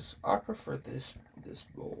 I prefer this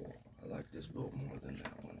bowl. I like this bowl more than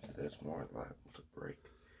that one because that's more liable to break.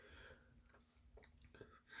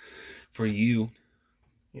 For you,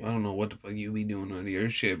 Yeah. I don't know what the fuck you be doing under your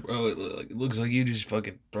shit, bro. It looks like you just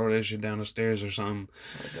fucking throw that shit down the stairs or something.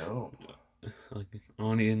 I don't. Like, I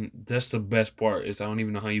don't even. That's the best part is I don't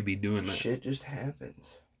even know how you be doing that. Shit just happens.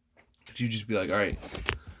 But you just be like, all right,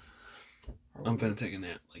 I'm finna take a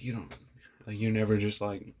nap. Like you don't. Like you're never just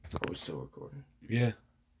like. Are we still recording? Yeah.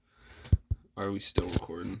 Are we still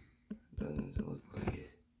recording? Doesn't look like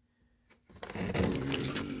it.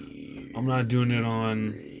 I'm not doing it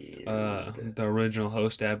on the original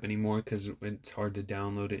host app anymore because it's hard to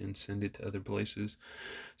download it and send it to other places.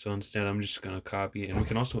 So instead, I'm just gonna copy it, and we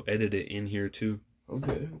can also edit it in here too.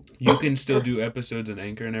 Okay. You can still do episodes in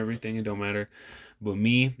Anchor and everything; it don't matter. But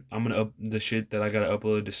me, I'm gonna up the shit that I gotta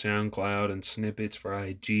upload to SoundCloud and snippets for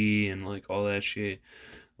IG and like all that shit.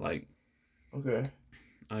 Like, Okay.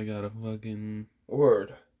 I gotta fucking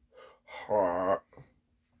Word. Hot.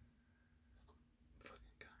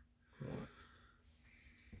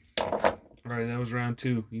 All right, that was round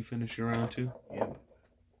 2. You finished your round 2? Yep.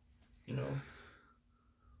 No.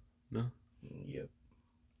 No? Yep.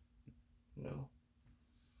 No.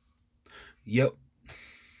 Yep.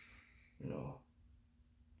 No.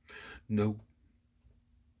 No.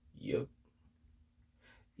 Yep.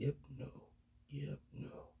 Yep. No. Yep.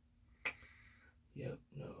 No. Yep.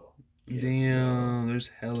 No. Yep, Damn, there's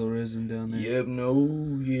hella resin down there. Yep. No.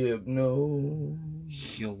 Yep. No.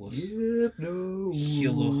 Hillos. Yep. No.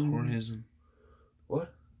 Hella resin.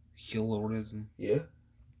 What? Hella resin. Yeah.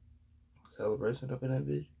 Celebration up in that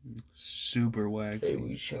bitch. Super waxy. Hey,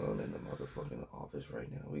 we chilling in the motherfucking office right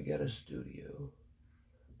now. We got a studio.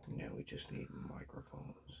 Now we just need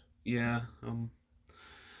microphones. Yeah. If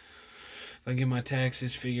I get my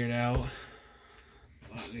taxes figured out,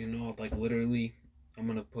 you know, like literally, I'm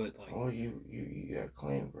gonna put like. Oh, you got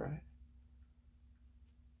claimed, right?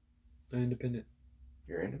 I'm independent.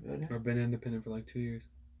 You're independent? I've been independent for like 2 years.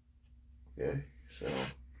 Okay, so.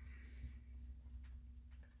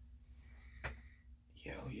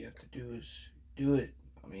 Yeah, all you have to do is do it.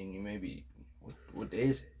 I mean, you maybe. What day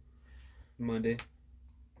is it? Monday.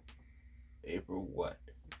 April what?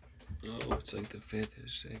 Oh, it's like the 5th or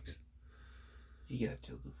 6th. You got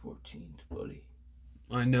till the 14th, buddy.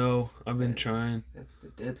 I know. I've been trying. That's the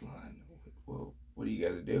deadline. Well, what do you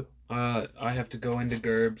got to do? I have to go into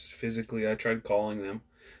Gerbs physically. I tried calling them.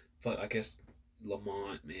 But I guess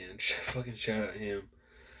Lamont, man. Fucking shout out him.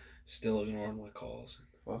 Still ignoring my calls.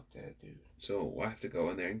 Fuck that, dude. So I have to go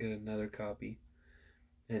in there and get another copy.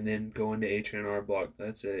 And then go into H&R Block.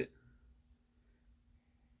 That's it.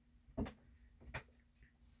 And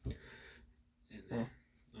then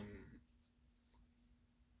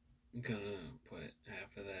I'm gonna put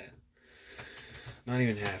half of that. Not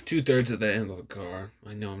even half. 2/3 of that into the car.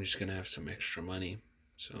 I know I'm just gonna have some extra money.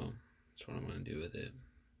 So that's what I'm gonna do with it.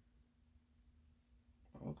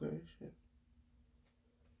 Okay, shit.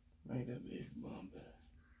 Make that bitch bumping.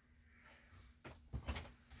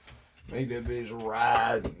 Make that bitch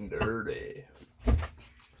riding dirty.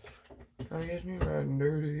 Try to catch me riding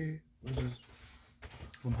dirty.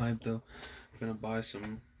 I'm hyped though. I'm gonna buy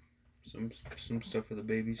some stuff for the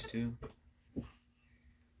babies too.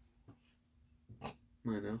 I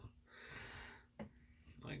know.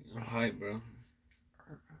 Like I'm hyped, bro.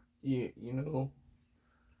 Yeah, you know,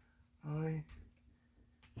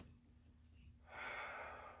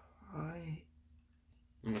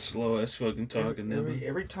 I'm a slow ass fucking talking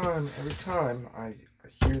every time I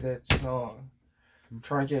hear that song,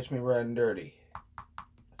 Try to Catch Me Riding Dirty,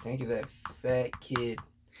 I think of that fat kid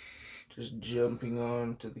just jumping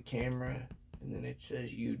onto the camera, and then it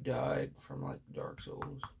says you died from like Dark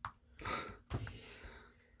Souls.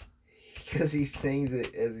 Because he sings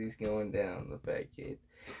it as he's going down, the fat kid.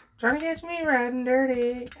 Trying to catch me riding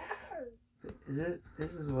dirty.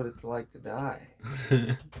 This is what it's like to die.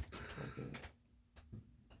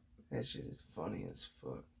 That shit is funny as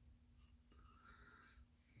fuck.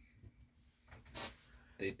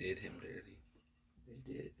 They did him dirty.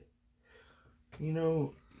 They did. You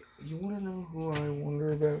know, you want to know who I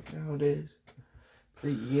wonder about nowadays?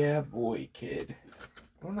 The Yeah Boy kid.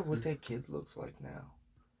 I wonder what that kid looks like now.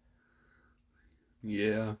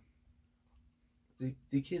 Yeah.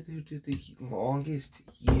 The kid who did the longest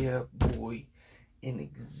Yeah Boy in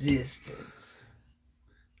existence.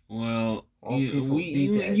 Well, Well, you, people we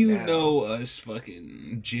beat that you now. know us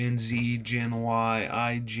fucking Gen Z, Gen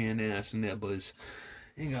Y, Gen S nibbas.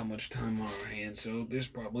 Ain't got much time on our hands, so there's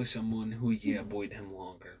probably someone who boyed him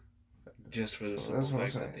longer, just for the So simple that's what I'm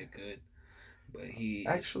fact that saying. they could. But he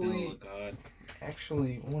is still Actually, a god.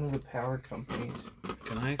 actually, one of the power companies,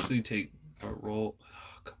 Can I actually take a roll?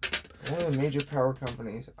 Oh, come one of the major power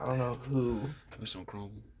companies, I don't know who, on. With some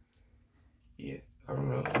crumble. yeah, I don't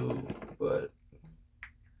know who, but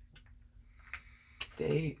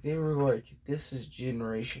they were like, this is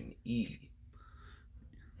Generation E.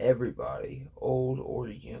 Everybody, old or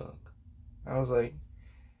young. I was like,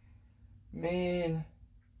 man,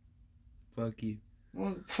 Fuck you.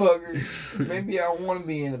 motherfuckers, maybe I want to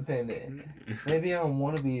be independent. Maybe I don't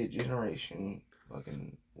want to be a generation,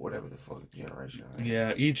 fucking, whatever the fuck generation I am.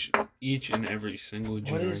 Yeah, each and every single What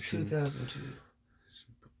generation. is 2002?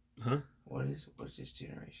 Huh? What's this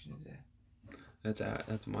generation is that?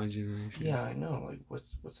 That's my generation. Yeah, I know. Like,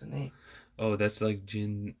 what's the name? Oh, that's like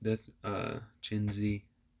Gen Z.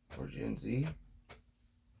 Or Gen Z?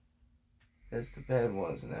 That's the bad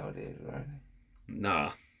ones nowadays, right?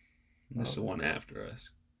 Nah, this is the Okay. one after us.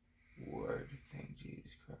 Word, thank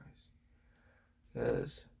Jesus Christ.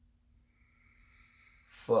 Cause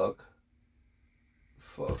fuck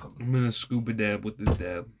 'em. I'm gonna scuba dab with this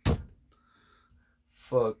dab.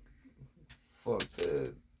 Fuck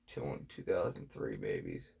the 2003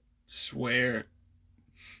 babies. Swear.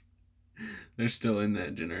 They're still in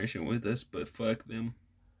that generation with us, but fuck them.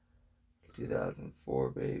 2004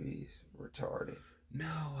 babies, retarded.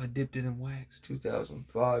 No, I dipped it in wax.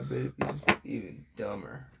 2005 babies, even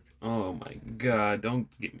dumber. Oh my god, don't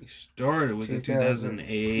get me started with the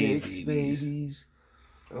 2008 babies.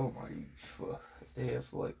 Oh my fuck.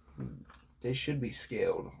 They should be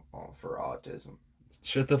scaled for autism.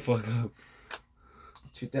 Shut the fuck up.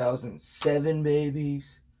 2007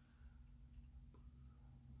 babies.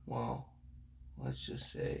 Well, let's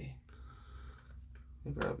just say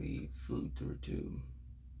they probably eat food through a tube.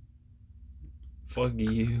 Fuck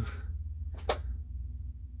you.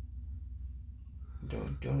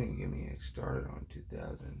 Don't even get me started on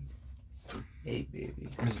 2008 baby.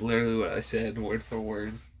 That's literally what I said, word for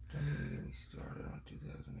word. Don't even get me started on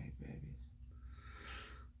 2008 babies.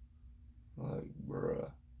 Like, bruh.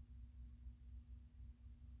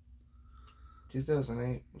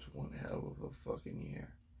 2008 was one hell of a fucking year.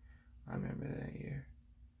 I remember that year.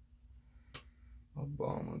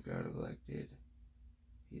 Obama got elected.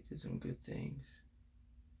 He did some good things.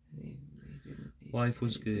 And he didn't. Life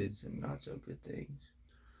was good. Did some not so good things.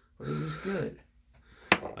 But it was good.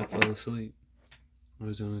 I fell asleep. It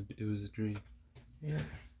was a dream. Yeah.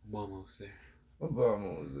 Obama was there.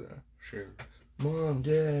 Obama was there. Sure. Mom,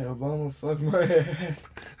 Dad, Obama fucked my ass.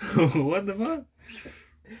 What the fuck?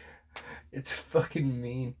 It's a fucking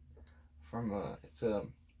meme from it's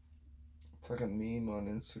like a meme on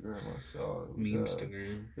Instagram I saw. It was,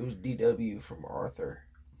 Memestagram. It was DW from Arthur.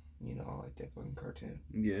 You know, like that fucking cartoon.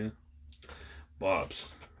 Yeah. Bob's.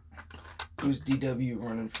 It was DW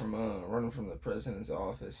running from the president's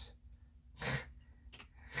office.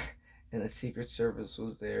 And the Secret Service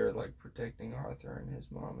was there, like, protecting Arthur and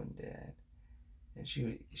his mom and dad. And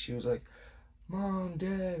she was like, Mom,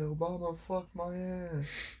 Dad, Obama fucked my ass.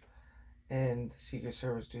 And the Secret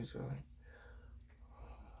Service dudes were like,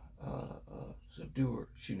 subdue her.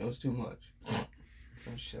 She knows too much.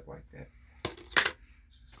 And shit like that.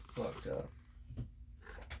 It's fucked up.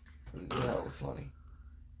 It was hella funny.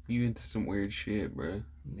 You into some weird shit, bro.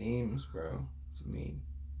 Memes, bro. It's a meme.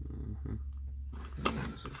 Mm-hmm.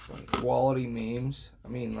 Memes are funny. Quality memes. I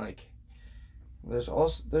mean, like,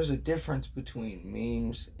 there's a difference between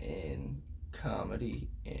memes and comedy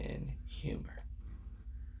and humor.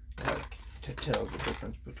 Like, to tell the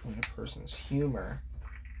difference between a person's humor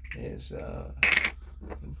is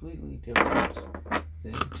completely different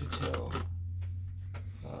than to tell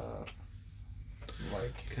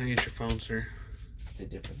like, Can I get your phone, sir? the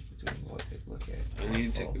difference between what they look at. I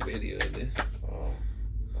need to take a video of this.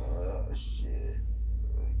 Oh shit.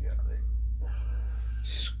 I got it.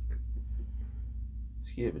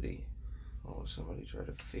 Skibbity. Oh, somebody tried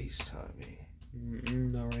to FaceTime me.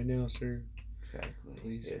 Not right now, sir. Exactly.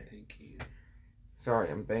 Please, Yeah. thank you. Sorry,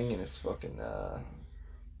 I'm banging this fucking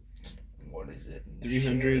what is it?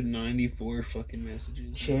 394 fucking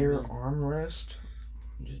messages. Chair armrest.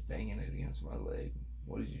 I'm just banging it against my leg.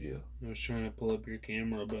 What did you do? I was trying to pull up your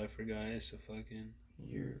camera, but I forgot it's a fucking...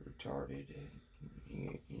 You're retarded.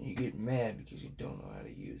 You get mad because you don't know how to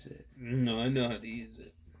use it. No, I know how to use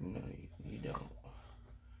it. No, you don't.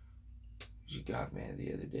 You got mad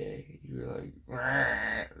the other day. You were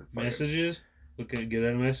like, messages? Okay, get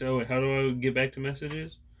out of message. Oh, wait, how do I get back to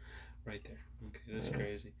messages? Right there. Okay, that's Yeah.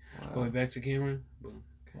 crazy. Wow. Oh, wait, back to camera. Boom.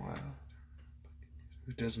 Okay. Wow.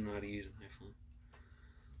 Who doesn't know how to use an iPhone?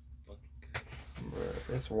 Bro,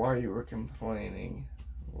 that's why you were complaining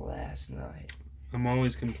last night. I'm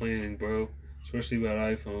always complaining, bro. Especially about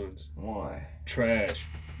iPhones. Why? Trash.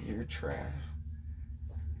 You're trash.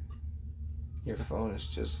 Your phone is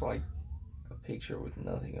just like a picture with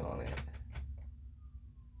nothing on it.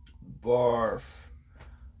 Barf.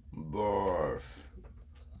 Barf.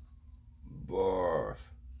 Barf.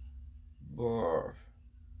 Barf.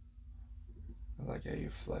 I like how you're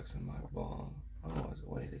flexing my bong. Oh,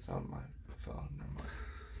 wait, it's on my phone. Never mind.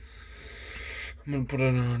 I'm gonna put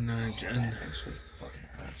it on That actually fucking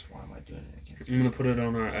hurts. Why am I doing it against I'm gonna put it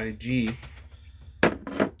on our IG.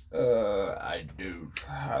 I do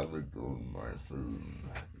have it on my phone.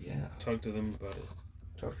 Yeah. Talk to them about it.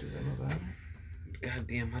 Talk to them about it? God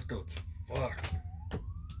damn, my throat's fucked.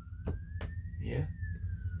 Yeah.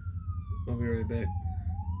 I'll be right back.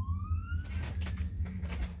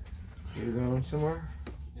 You going somewhere?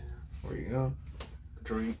 Yeah. Where you going?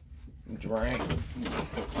 Drink. Drink.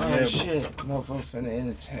 Oh Yeah, shit. Motherfucker finna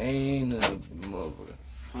entertain the motherfucker.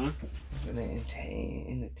 Huh? Finna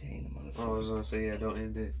entertain the motherfucker. Oh, I was gonna say, yeah, don't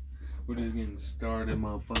end it. We're just getting started,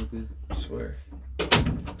 motherfuckers. I swear.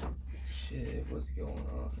 Shit, what's going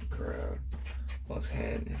on in the crowd? What's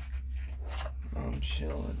happening? I'm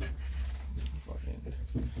chilling. Fucking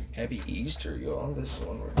happy Easter, y'all. This is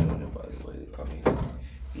when we're doing it, by the way. I mean,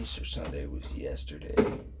 Easter Sunday was yesterday.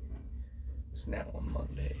 It's now on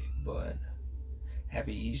Monday, but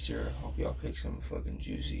happy Easter. Hope y'all picked some fucking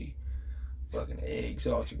juicy fucking eggs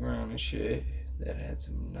off the ground and shit that had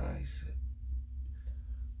some nice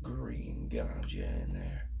green ganja in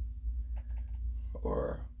there.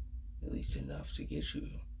 Or at least enough to get you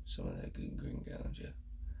some of that good green ganja.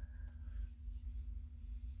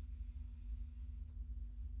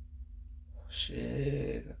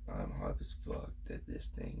 Shit, I'm hype as fuck that this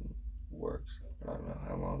thing works, but I don't know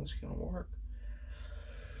how long it's gonna work.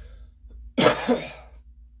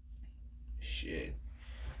 Shit.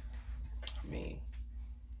 I mean,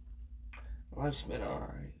 life's been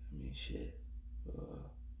alright. I mean, shit.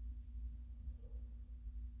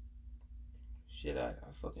 Shit, I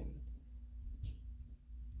fucking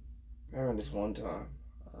remember this one time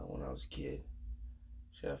when I was a kid.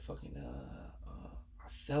 Shit, I fucking I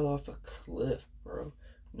fell off a cliff, bro.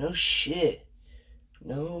 No shit.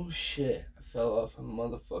 No shit. I fell off a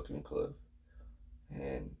motherfucking cliff.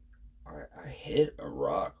 And I hit a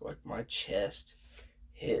rock, like my chest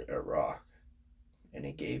hit a rock. And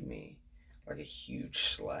it gave me like a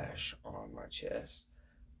huge slash on my chest.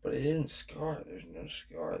 But it didn't scar. There's no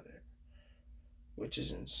scar there. Which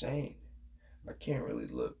is insane. I can't really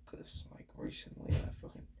look because, like, recently I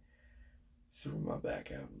fucking threw my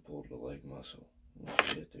back out and pulled the leg muscle. Oh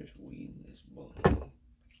shit, there's weed in this bone.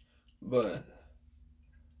 But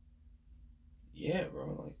yeah,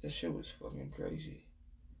 bro, like this shit was fucking crazy.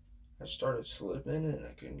 I started slipping and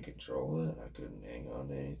I couldn't control it. I couldn't hang on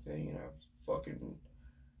to anything and I fucking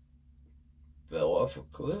fell off a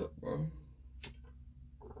cliff, bro.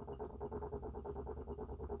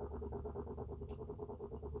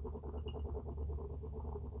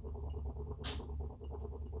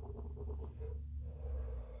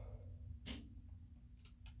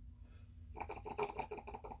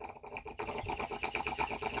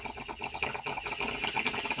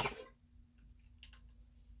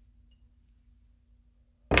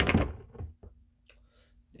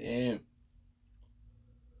 Damn.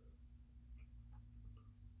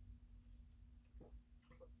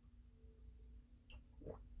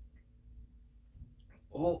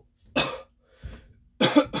 Oh.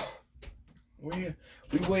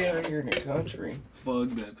 we way out here in the country. Fuck,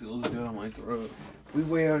 that feels good on my throat. We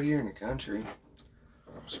way out here in the country.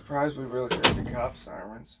 I'm surprised we really heard the cop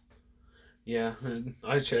sirens. Yeah,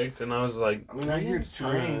 I checked and I was like, I mean, I hear the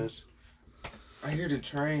train. I hear the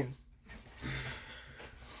train.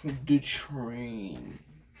 The train.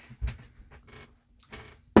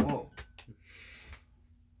 Whoa.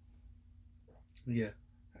 Yeah.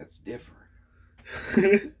 That's different.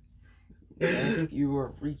 You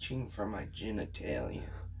are reaching for my genitalia.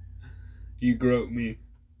 You groped me.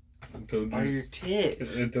 I told you. By your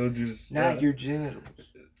tits. I told you to stop. Not your genitals.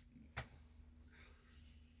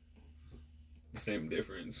 Same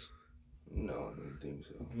difference. No, I don't think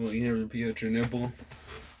so. Well, you never pee out your nipple?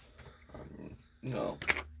 No.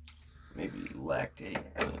 Maybe lactate.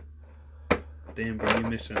 Damn, bro, you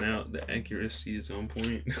missing out. The accuracy is on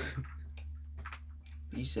point.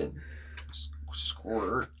 He said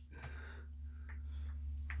squirt.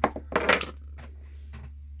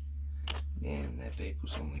 Damn, that vape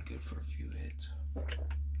was only good for a few hits.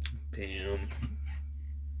 Damn.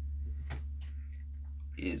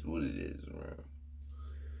 Is what it is, bro.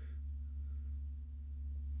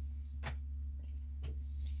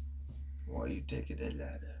 Why you taking that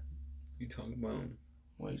ladder? You talking about?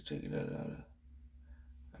 Why you taking that ladder?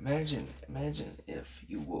 Imagine if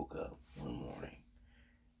you woke up one morning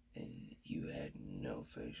and you had no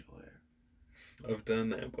facial hair. I've done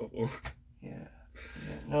that before. Yeah.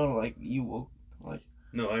 No, like you woke like.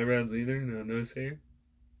 No eyebrows either. No nose hair.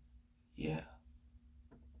 Yeah.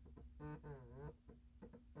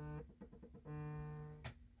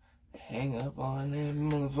 Hang up on that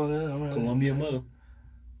motherfucker. Columbia Mo.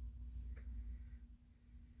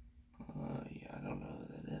 Yeah, I don't know who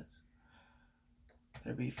that is.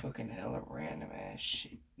 There'd be fucking hella random ass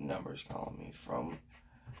shit numbers calling me from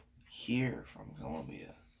here, from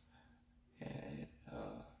Columbia. And,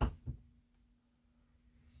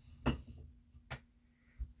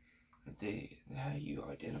 how you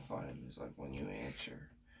identify them is like when you answer,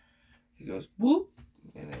 it goes whoop,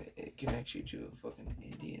 and it connects you to a fucking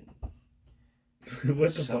Indian.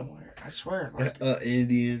 What the somewhere. fuck? I swear, like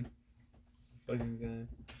Indian. Fucking guy.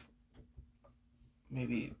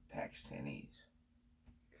 Maybe Pakistanis.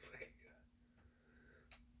 Fucking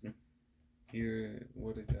guy. You're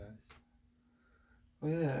what a guy.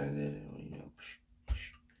 Well, yeah, you know.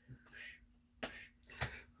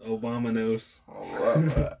 Obama knows.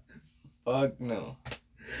 Oh, fuck no.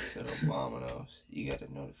 Said Obama knows. You got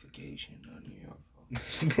a notification on your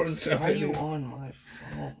phone. Why are you on my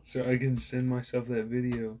phone? So I can send myself that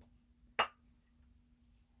video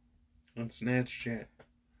on Snapchat.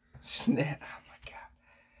 Snap. Oh my god.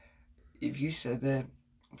 If you said that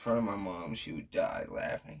in front of my mom, she would die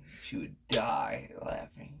laughing. She would die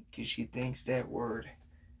laughing because she thinks that word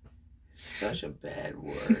is such a bad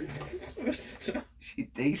word. She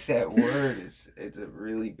thinks that word it's a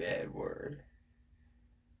really bad word.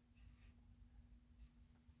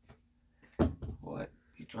 What?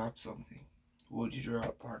 You dropped something. What'd you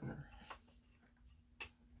drop, partner?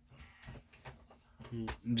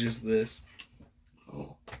 Just this.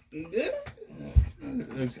 Oh.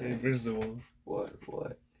 Okay, first of all. What?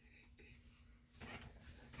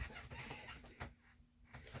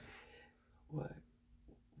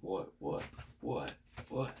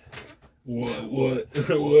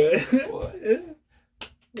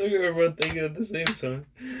 Look at everyone thinking at the same time.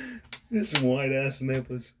 This is some white ass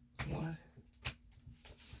nipples. What?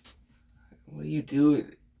 What are you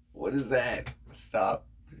doing? What is that? Stop.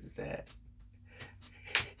 What is that?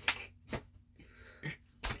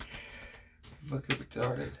 Fucking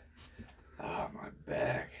retarded. Ah, my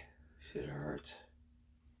back. Shit hurts.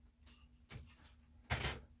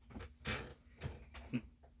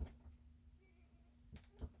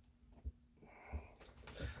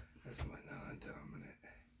 That's my non-dominant.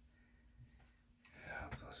 Yeah,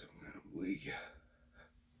 plus I'm kind of weak.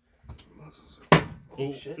 My muscles are...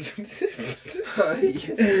 Oh, shit.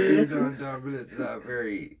 Your non-dominant's not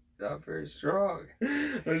very strong.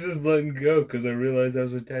 I was just letting go because I realized I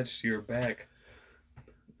was attached to your back.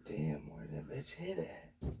 Damn, where that bitch hit at?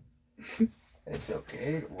 It's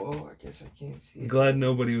okay. Whoa, I guess I can't see it. Glad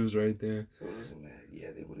nobody was right there. So it doesn't matter.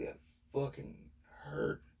 Yeah, they would have fucking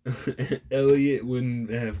hurt. Elliot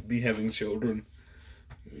wouldn't be having children.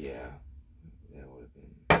 Yeah, that would have been...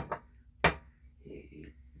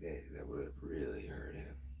 that would have really hurt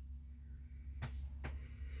him.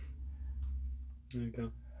 There you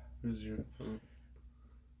go. Here's your phone.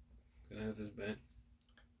 Can I have this back?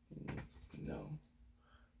 No.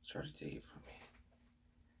 Try to take it from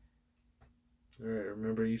me. Alright,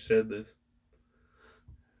 remember you said this.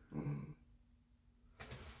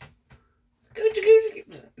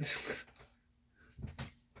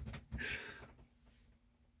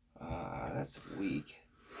 That's weak.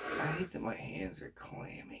 I hate that my hands are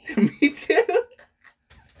clammy. Me too.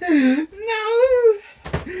 No.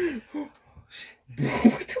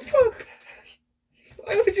 What the fuck?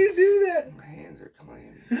 Why would you do that? My hands are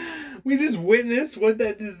clammy. We just witnessed what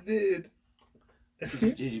that just did.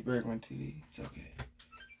 Did you break my TV? It's okay.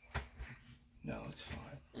 No, it's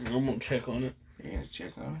fine. I'm gonna check on it. You're gonna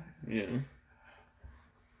check on it? Yeah.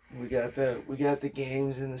 We got the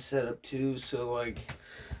games in the setup too, so like,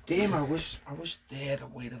 damn, I wish they had a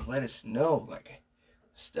way to let us know like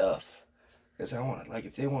stuff, cause I want like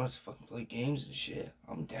if they want us to fucking play games and shit,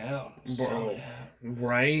 I'm down. Bro, so down.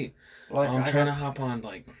 Right? Like I'm trying to hop on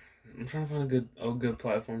I'm trying to find a good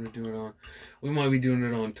platform to do it on. We might be doing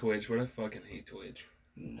it on Twitch, but I fucking hate Twitch.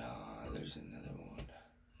 Nah, there's another one.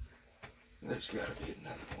 There's gotta be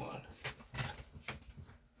another one.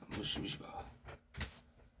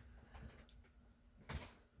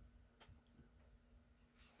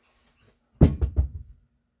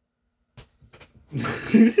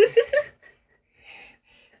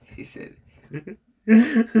 He said,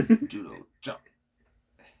 judo jump.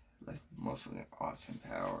 Like motherfucking Austin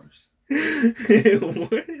Powers.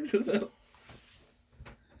 What the?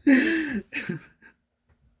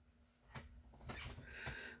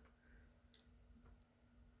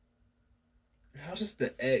 How does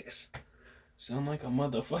the X sound like a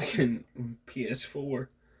motherfucking PS4?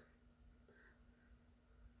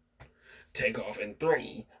 Take off in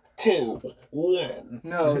 3, 2, 1.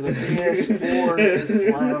 No, the PS4 is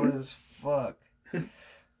loud as fuck.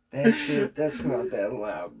 That shit, that's not that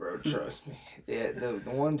loud, bro. Trust me. Yeah, the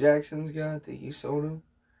one Jackson's got that you sold him,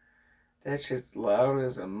 that shit's loud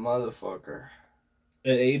as a motherfucker.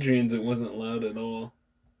 At Adrian's, it wasn't loud at all.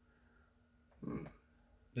 Hmm.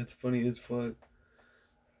 That's funny as fuck.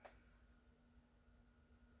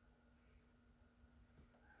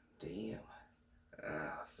 Damn.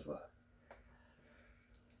 Ah, fuck.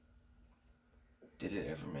 Did it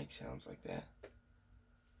ever make sounds like that?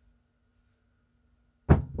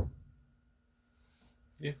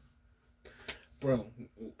 Yeah. Bro,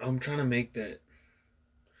 I'm trying to make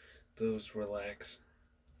those relax.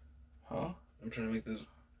 Huh? I'm trying to make those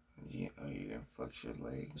Yeah, oh, you're gonna flex your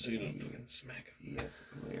leg. so you don't fucking smack them. Yeah,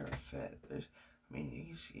 layer of fat. I mean, you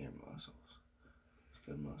can see your muscles. It's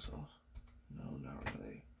good muscles. No, not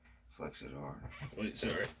really. Flex it hard. Wait,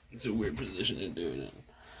 sorry. It's a weird position to do it in.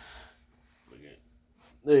 Okay.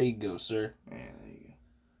 There you go, sir. Yeah, there you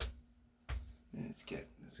go. Yeah, it's good.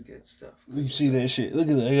 It's good stuff. You see that shit? Look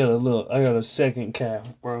at that. I got a second calf,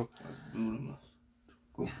 bro. That's brutal.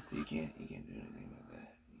 You can't do anything like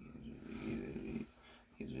that. You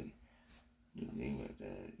can do anything like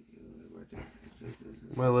that. Right there.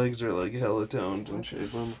 My legs are like hella toned and shit.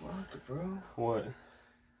 Fuck, bro. What?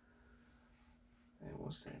 Man,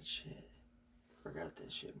 what's that shit? Forgot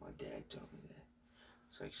that shit. My dad told me that.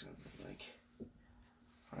 It's like something like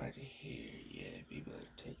right here. Yeah, people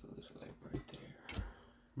that take a little like right there.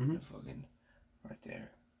 Mm-hmm. Fucking right there.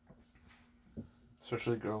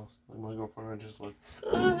 Especially girls. Like my girlfriend would just like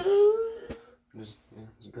just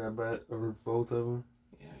grab that over both of them.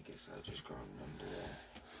 Yeah, I guess I've just grown numb to that.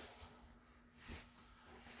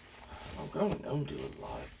 I've grown numb to a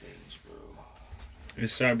lot of things, bro.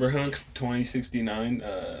 Is Cyberhunk's 2069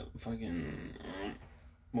 fucking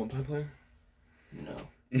multiplayer? No.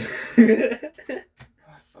 I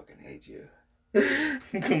fucking hate you.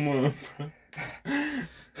 Come on, bro.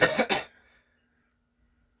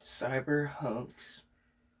 Cyberhunks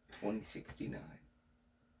 2069.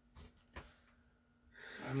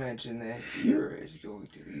 I imagine that year is going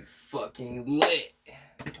to be fucking lit.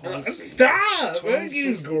 Stop! Why are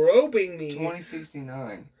you just groping me?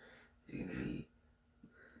 2069 is going to be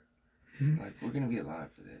like, we're going to be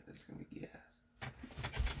alive for that. That's going to be gas.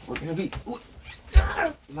 We're going to be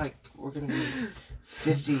like, we're going to be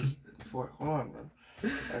 54. Hold on, bro.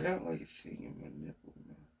 I got like a thing in my nipple,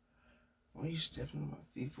 man. What are you stepping on my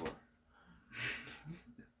feet for?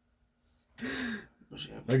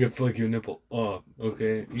 I can flick your nipple off,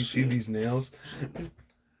 okay? You see these nails?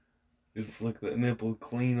 You flick that nipple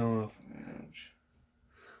clean off. Ouch.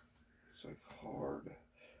 It's like hard.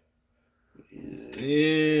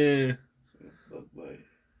 Yeah. It's like bug bite.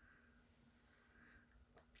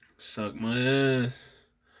 Suck my ass.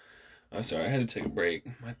 I'm sorry, I had to take a break.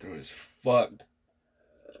 My throat is fucked.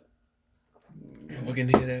 Fucking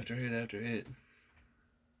hit after hit after hit.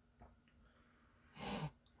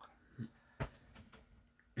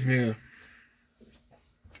 Yeah.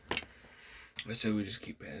 I said we just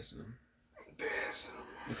keep passing them.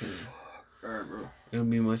 Okay. Alright, bro. It'll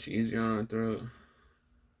be much easier on our throat.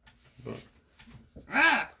 But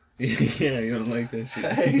Ah! yeah, you don't like that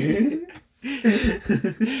shit.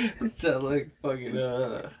 It sounds like fucking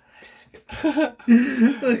like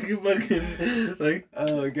fucking like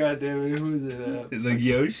oh god damn it, who's it? like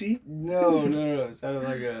Yoshi? No. It sounded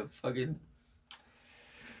like a fucking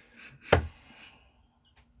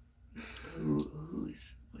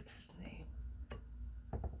who's what's his name?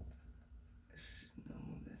 No,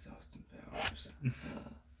 that's Austin Powers.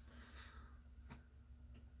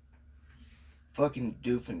 Fucking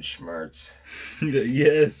Doofenshmirtz.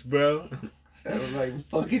 Yes, bro. Sounded like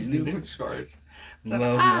fucking Doofenshmirtz.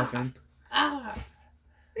 Love muffin.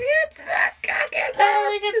 It's the cocky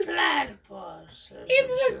platypus.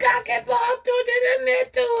 It's the cocky ball to the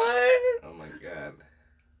network. Oh my god.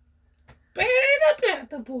 Bury the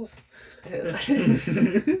platypus.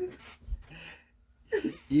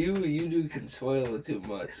 You do Consuelo too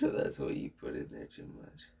much, so that's why you put in there too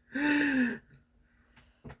much.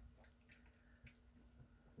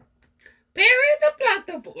 Bury the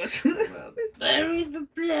platypus. Bury the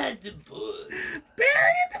platypus.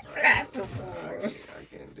 Bury the platypus. I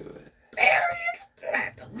can't do it. Bury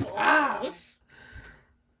the platypus.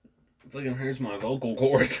 Fucking hurts my vocal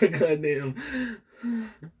cords. Goddamn.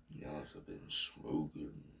 You also been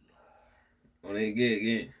smoking. On that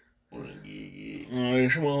gig. On a gig.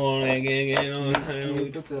 On that gig. Can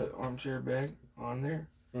you put the armchair back on there?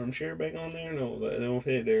 Armchair back on there? No, that don't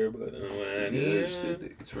fit there, but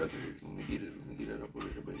It's right there. Let me get it. I'll put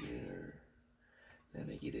it back in there. Let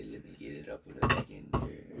me get it. I'll put it back in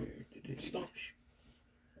there. Stop.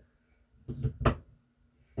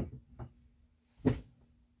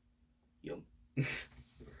 Yum.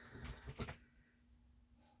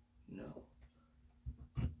 No.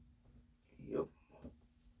 Yup.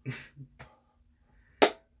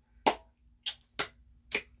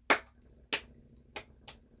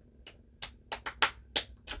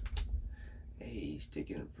 Hey,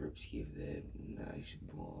 sticking a Prips, give that nice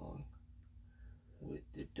bong with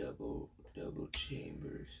the double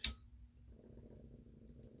chambers.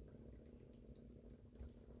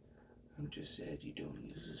 I'm just sad you don't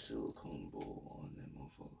use a silicone bowl on that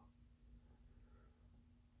motherfucker.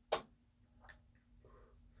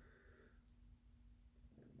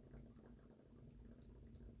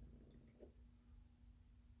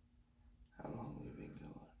 How long have we been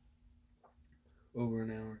going? Over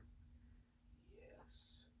an hour. Yes.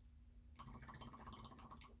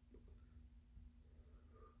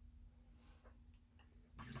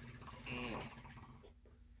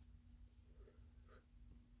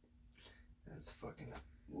 That's fucking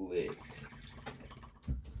lit.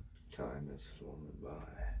 Time is flown by.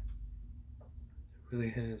 It really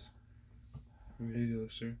has. Here you go,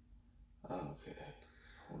 sir. Okay.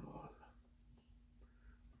 Hold on.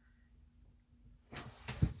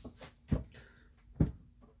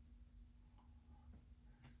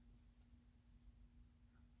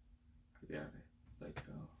 I got it. Let go.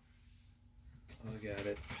 I got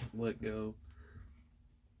it. Let go.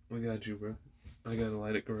 I got you, bro. I gotta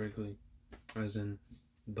light it correctly. As in,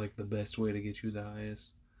 like, the best way to get you the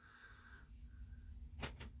highest.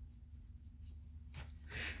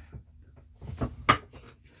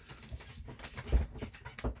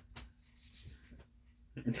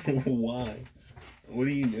 Why? What are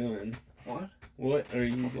you doing? What? What are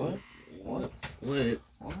you doing? What? What? What?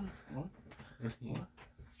 What?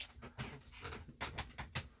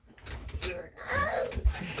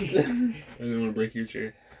 I don't want to break your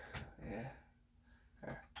chair. Yeah.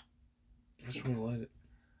 I just want to light it.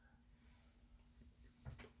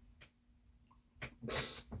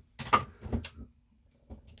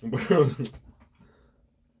 Bro.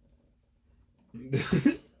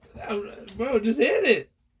 Bro, just hit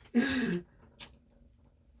it.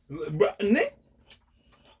 Bro, Nick.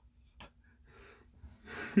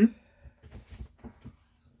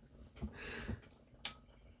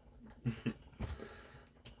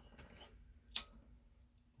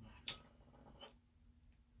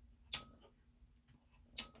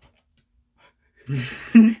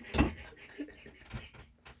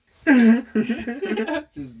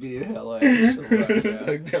 Just being hella extra right now.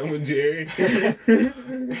 Like Tom and Jerry.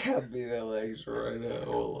 I'm being hella extra right now.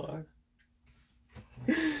 Hold on.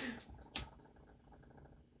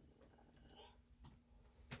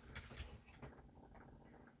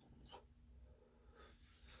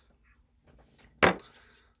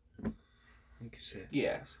 Like you said.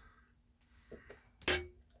 Yes.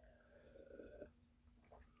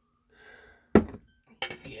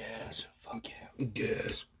 Yes. Fuck yeah.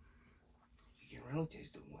 Yes. You can really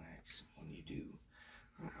taste the wax when you do.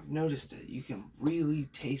 I've noticed that you can really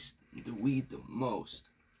taste the weed the most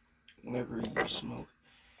whenever you smoke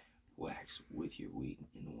wax with your weed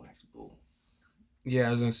in the wax bowl. Yeah,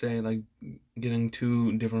 I was gonna say, like, getting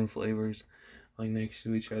two different flavors, like, next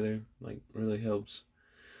to each other, like, really helps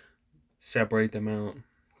separate them out.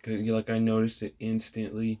 Cause, like, I noticed it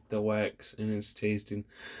instantly, the wax, and it's tasting.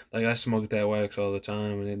 Like, I smoke that wax all the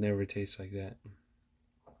time, and it never tastes like that.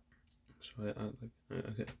 So I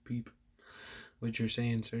peep what you're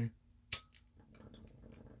saying, sir.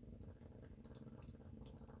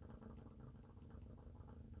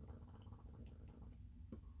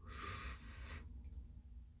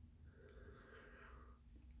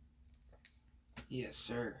 Yes,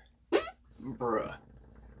 sir. Bruh.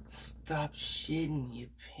 Stop shitting your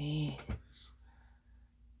pants.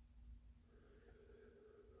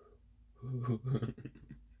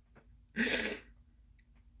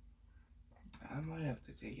 I might have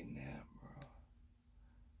to take a nap, bro.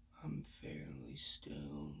 I'm fairly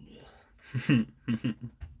stoned.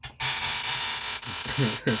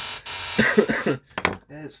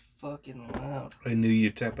 That is fucking loud. I knew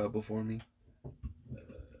you'd tap out before me.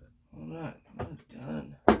 I'm not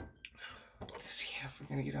done. Cause yeah, if we're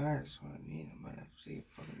gonna get higher, that's what I mean. I might have to take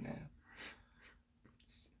a fucking nap.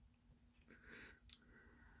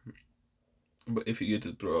 But if you get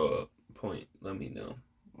to throw a point, let me know.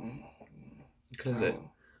 Because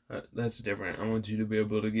that's different. I want you to be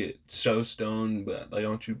able to get so stoned, but like, I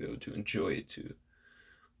want you to be able to enjoy it too.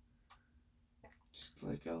 Just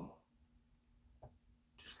let go.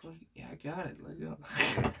 Yeah, I got it. Let go.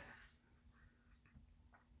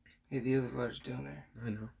 Hey, the other lighter's down there. I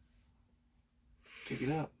know. Pick it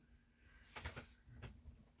up.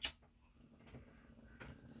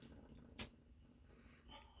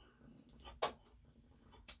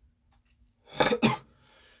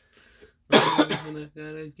 I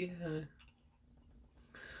gotta get high.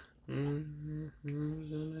 I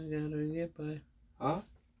gotta get by. Huh?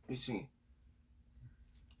 You singing?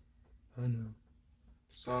 I know.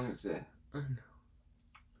 What song is that? I know.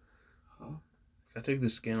 Huh? Can I take the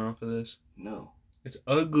skin off of this? No. It's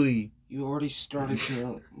ugly. You already started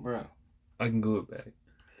to, bro. I can glue it back.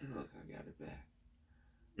 Hey, look, I got it back.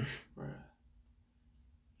 Bruh.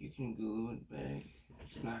 You can glue it back.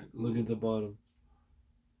 It's not glue. Look at the bottom.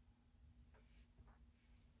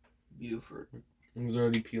 Buford. It was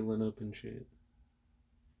already peeling up and shit.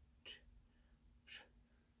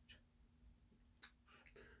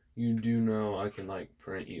 You do know I can like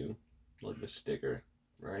print you like a sticker,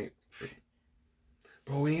 right?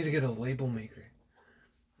 Bro, we need to get a label maker.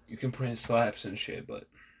 You can print slaps and shit, but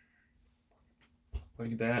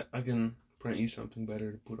like that, I can print you something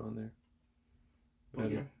better to put on there.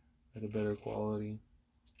 Okay. At a better quality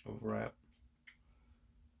of wrap.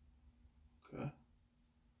 Okay.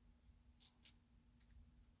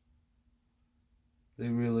 They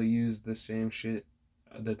really use the same shit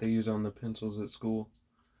that they use on the pencils at school.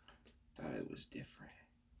 Thought it was different.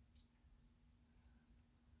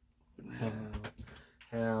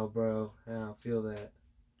 How, bro? How? Feel that.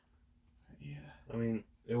 Yeah. I mean,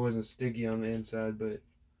 it wasn't sticky on the inside, but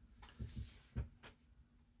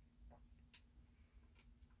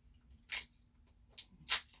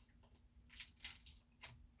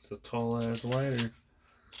it's a tall ass lighter.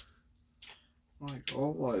 Like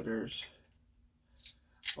all lighters,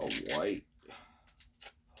 a white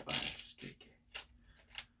plastic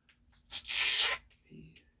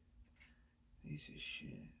piece of shit.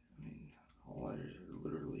 I mean, all lighters are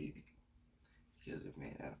literally, because they're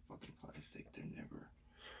made out of fucking plastic,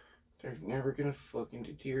 they're never gonna fucking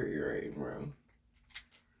deteriorate, bro.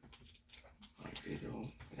 Like, they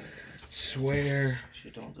don't. Swear.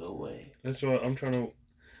 Shit don't go away. That's what I'm trying to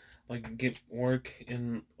like get work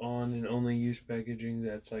on and only use packaging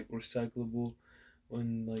that's like recyclable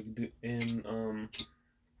and like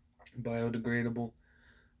biodegradable.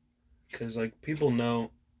 Because like people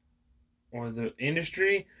know, or the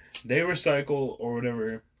industry, they recycle or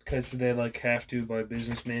whatever because they like have to by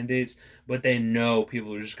business mandates, but they know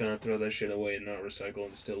people are just gonna throw that shit away and not recycle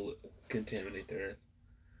and still contaminate the earth.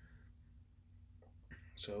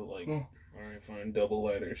 So like, alright, fine, double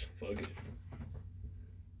lighters, fuck it.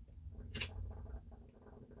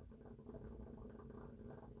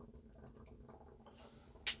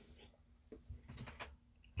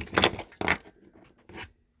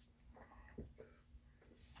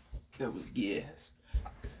 That was gas.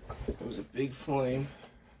 It was a big flame.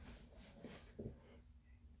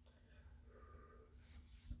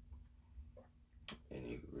 And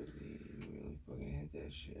you really fucking hit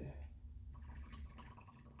that shit.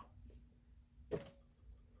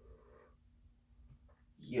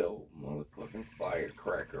 Yo, motherfucking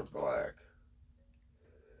firecracker black.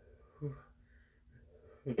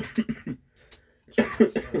 It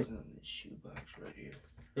says on this shoebox right here.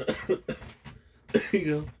 There you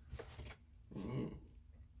go.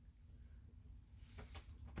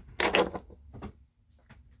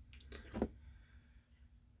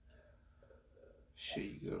 Shit,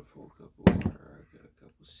 you got a full cup of water. I got a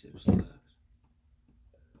couple sips left.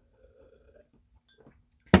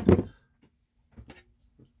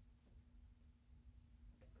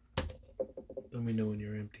 Let me know when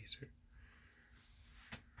you're empty, sir.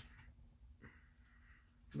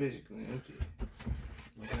 Basically empty.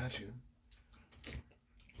 I got you.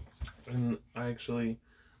 And I actually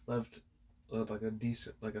left like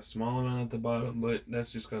a small amount at the bottom, but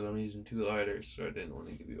that's just because I'm using 2 lighters, so I didn't want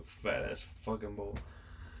to give you a fat ass fucking bowl.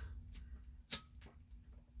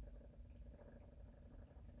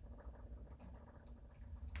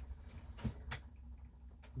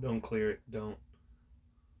 Don't clear it. Don't.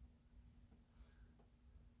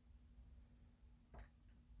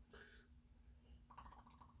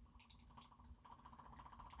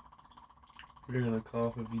 You're gonna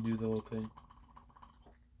cough if you do the whole thing.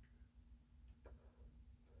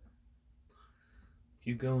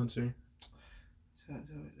 Keep going, sir. That's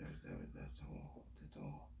all. That's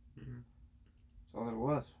all. Mm-hmm. That's all there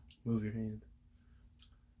was. Move your hand.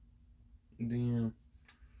 Damn.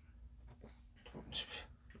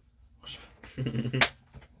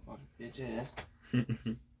 Fucking bitch ass. Don't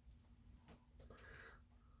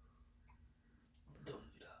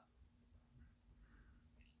get up.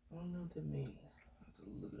 I don't know what that means. I have to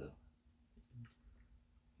look it up.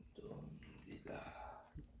 Don't get up.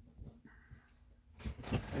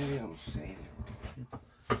 Maybe I'm saying it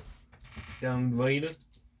wrong. Down Vader?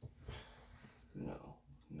 No,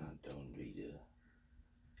 not Don't Read.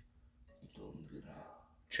 Don't get up.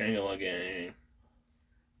 Changala gang.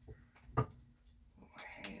 My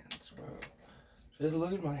hands, bro. Just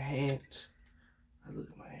look at my hands. I look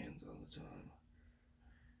at my hands all the time.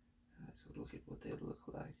 I just look at what they look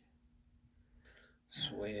like.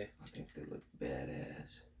 Swear. I think they look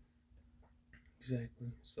badass.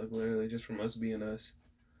 Exactly. It's like literally just from us being us.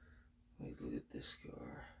 Wait, look at this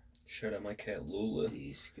scar. Shout out my cat Lula.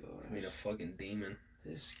 These scars. I mean, a fucking demon.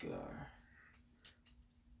 This scar.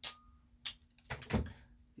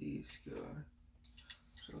 These scars.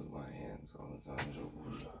 So look at my hands all the time.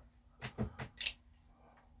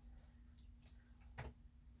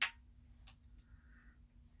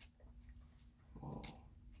 Whoa.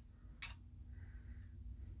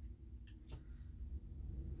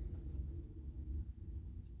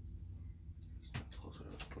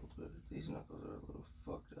 These knuckles are a little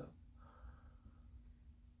fucked up.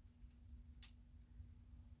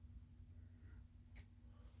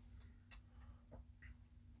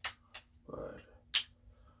 But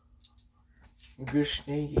good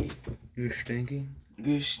stinky. You're stinking?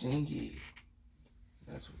 Good stinky.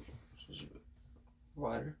 That's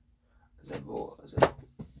wider. Is that bull? Is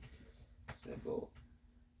that bull?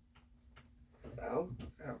 Out?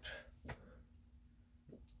 Ouch.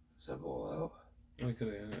 Is that bull out? I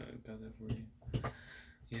could have got that for you.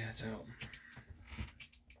 Yeah, it's out.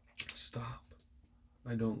 Stop.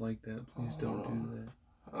 I don't like that. Please don't do that.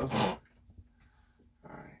 Okay.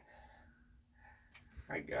 Alright.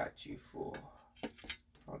 I got you, fool.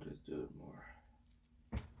 I'll just do it more.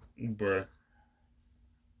 Bruh.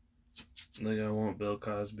 Like I want Bill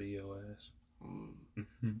Cosby, yo ass.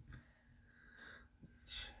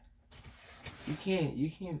 You can't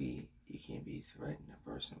be threatening a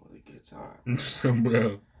person with a guitar. So,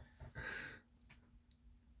 bro.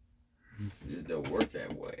 It just don't work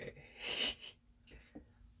that way.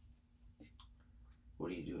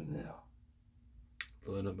 What are you doing now?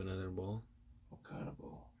 Load up another bowl. What kind of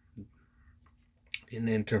bowl? An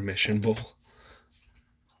intermission bowl.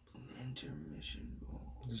 An intermission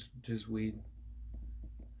bowl. Just weed.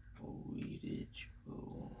 A weedage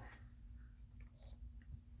bowl.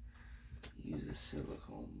 Use a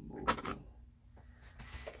silicone bowl. Fuck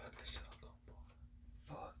the silicone bowl.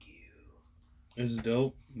 Fuck you. It's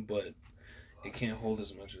dope, but it can't hold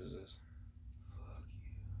as much as this.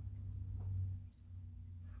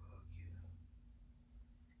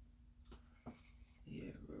 Fuck you.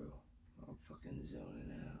 Yeah, bro. I'm fucking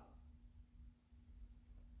zoning out.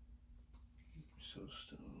 I'm so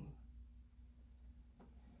stoned.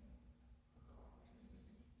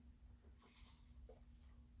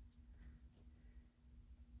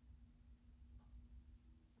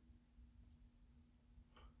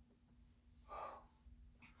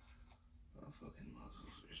 My fucking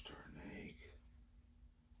muscles are starting to ache.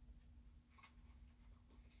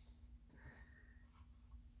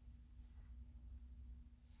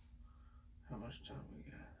 How much time we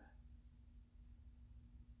got?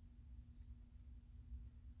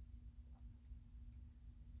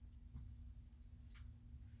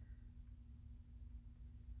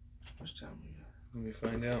 How much time we got? Let me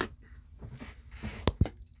find out.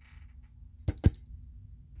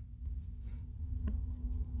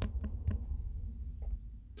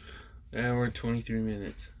 Hour 23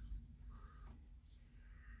 minutes.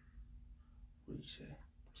 What do you say?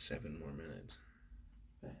 7 more minutes.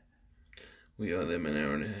 Bet. We owe them an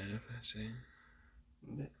hour and a half, I say.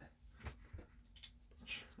 Bet.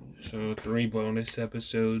 So 3 bonus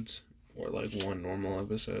episodes, or like 1 normal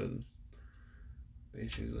episode,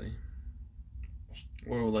 basically.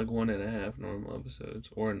 Or like 1.5 normal episodes,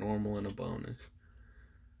 or a normal and a bonus.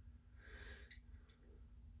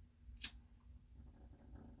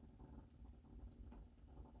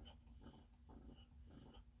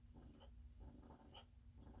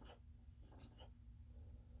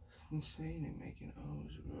 It's insane in making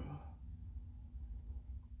O's, bro.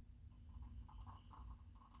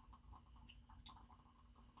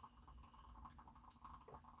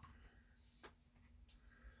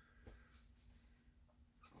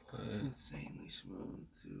 It's insanely smooth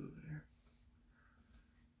too over here.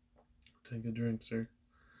 Take a drink, sir.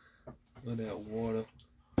 Look at that water.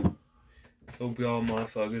 Hope y'all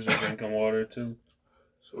motherfuckers are drinking water too.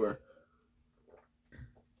 Sure.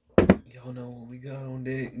 Y'all know what we got on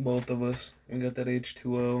deck, both of us. We got that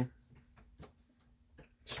H2O.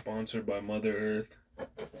 Sponsored by Mother Earth.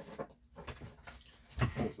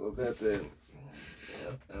 So got that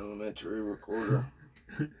elementary recorder.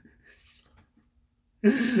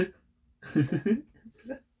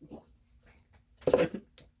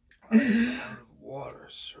 I'm out of water,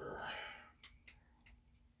 sir.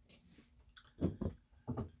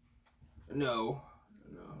 No,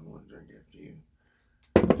 I want to drink after you.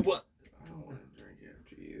 What? I don't want to drink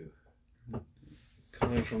after you.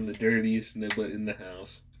 Coming from the dirtiest niblet in the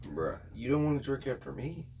house. Bruh, you don't want to drink after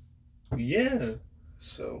me? Yeah.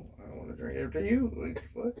 So, I want to drink after you. Like,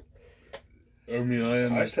 what? I mean, I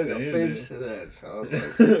understand. I took offense to that, so I was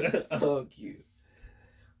like, fuck you.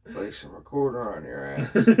 Play some recorder on your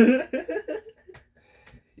ass.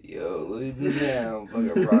 Yo, leave me now,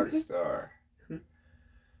 fucking rock star.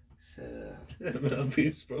 That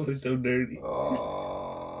mouthpiece is probably so dirty.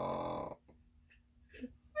 Oh.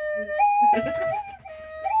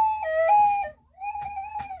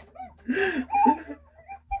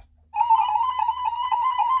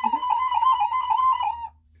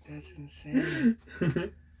 That's insane.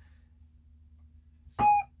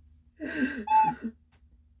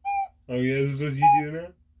 Oh yeah, this is what you do now?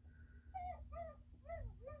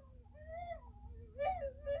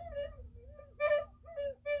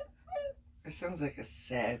 It sounds like a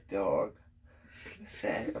sad dog.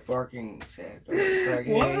 A barking sad dog. It's like,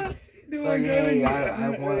 What? Hey, it's like, hey, I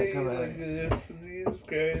want to come out. Like this. Jesus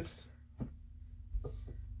Christ.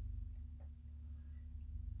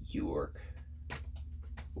 York.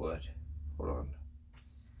 What? Hold on.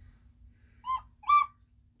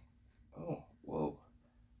 Oh, whoa.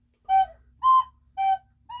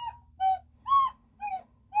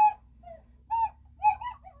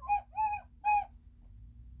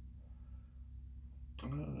 I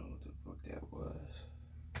don't know what the fuck that was.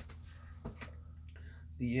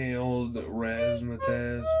 The old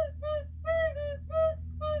razzmatazz.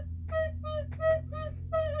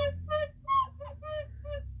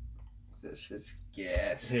 This is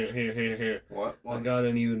gas. Here. What? I got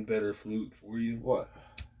an even better flute for you. What?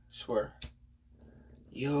 Swear.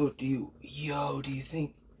 Yo, do you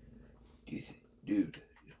think, dude,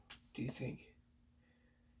 do you think,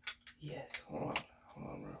 yes, hold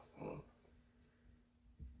on, bro, hold on.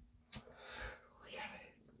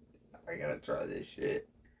 I gotta try this shit.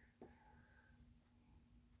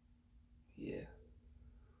 Yeah.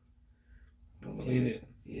 Clean it.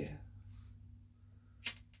 Yeah.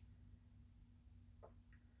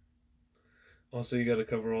 Also, you gotta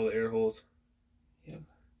cover all the air holes. Yep.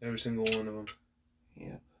 Every single one of them.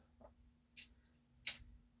 Yep.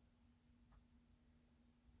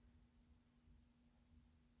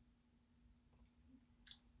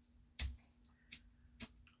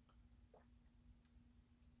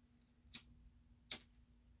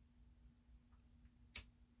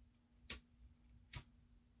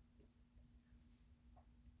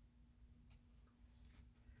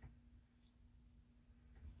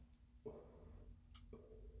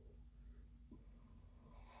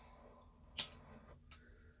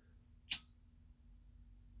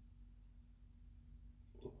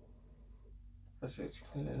 I say it's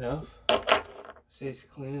clean enough. Fuck.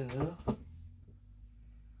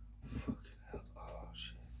 Oh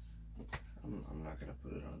shit. I'm not gonna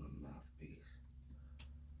put it on the mouthpiece.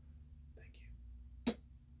 Thank you.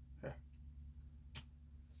 Here.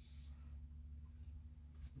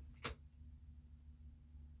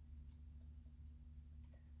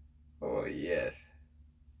 Oh yes.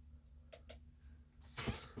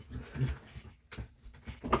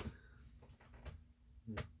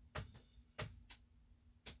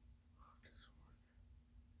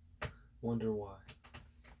 Wonder why.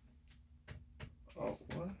 Oh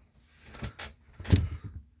what?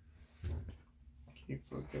 Keep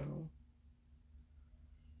it going.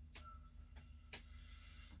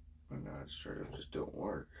 Oh no, it straight up just don't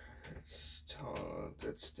work.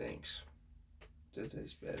 That stinks. That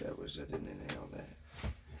tastes bad. I wish I didn't inhale that.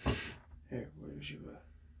 Here, where's you at?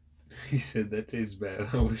 He said that tastes bad.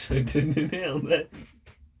 I wish I didn't inhale that.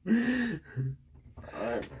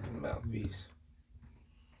 Alright, mouthpiece.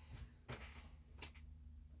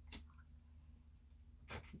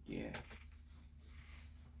 Yeah.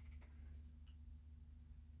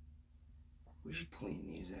 We should clean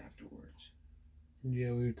these afterwards.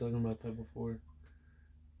 Yeah, we were talking about that before. It's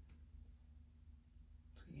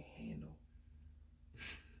like a handle.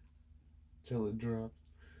 Till it drops.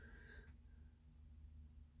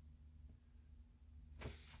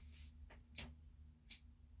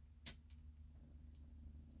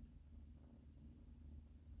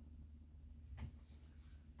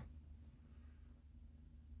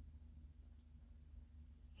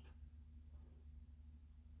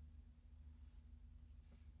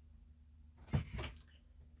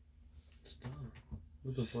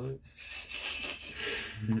 What the fuck?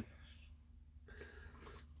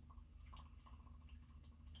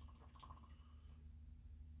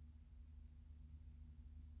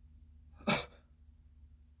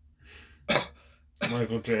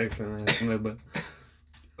 Michael Jackson ass nigga.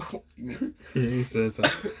 He said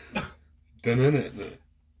something.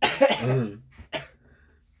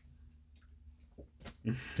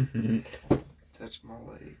 Touch my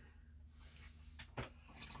leg.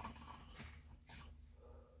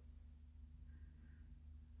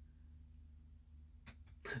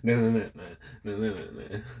 No,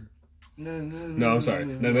 I'm sorry.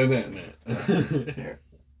 No. Here.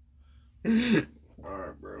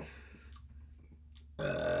 Alright, bro.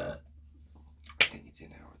 I think it's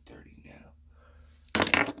an hour 30 now.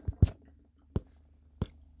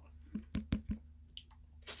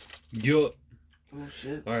 Yo. Oh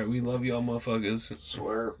shit. Alright, we love y'all motherfuckers.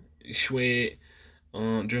 Swear. Sweat.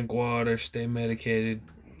 Drink water, stay medicated.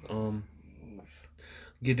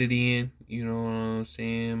 Get it in, you know what I'm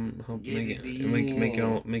saying? Hope make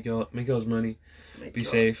y'all's money. Be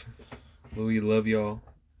safe. But we love y'all.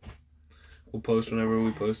 We'll post whenever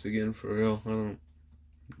we post again, for real. I don't,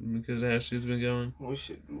 because that shit's been going. We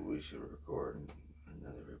should record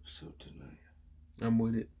another episode tonight. I'm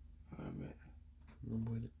with it. Alright, man. I'm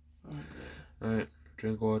with it. Alright, man. Alright,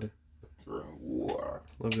 drink water. Drink water.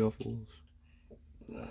 Love y'all fools.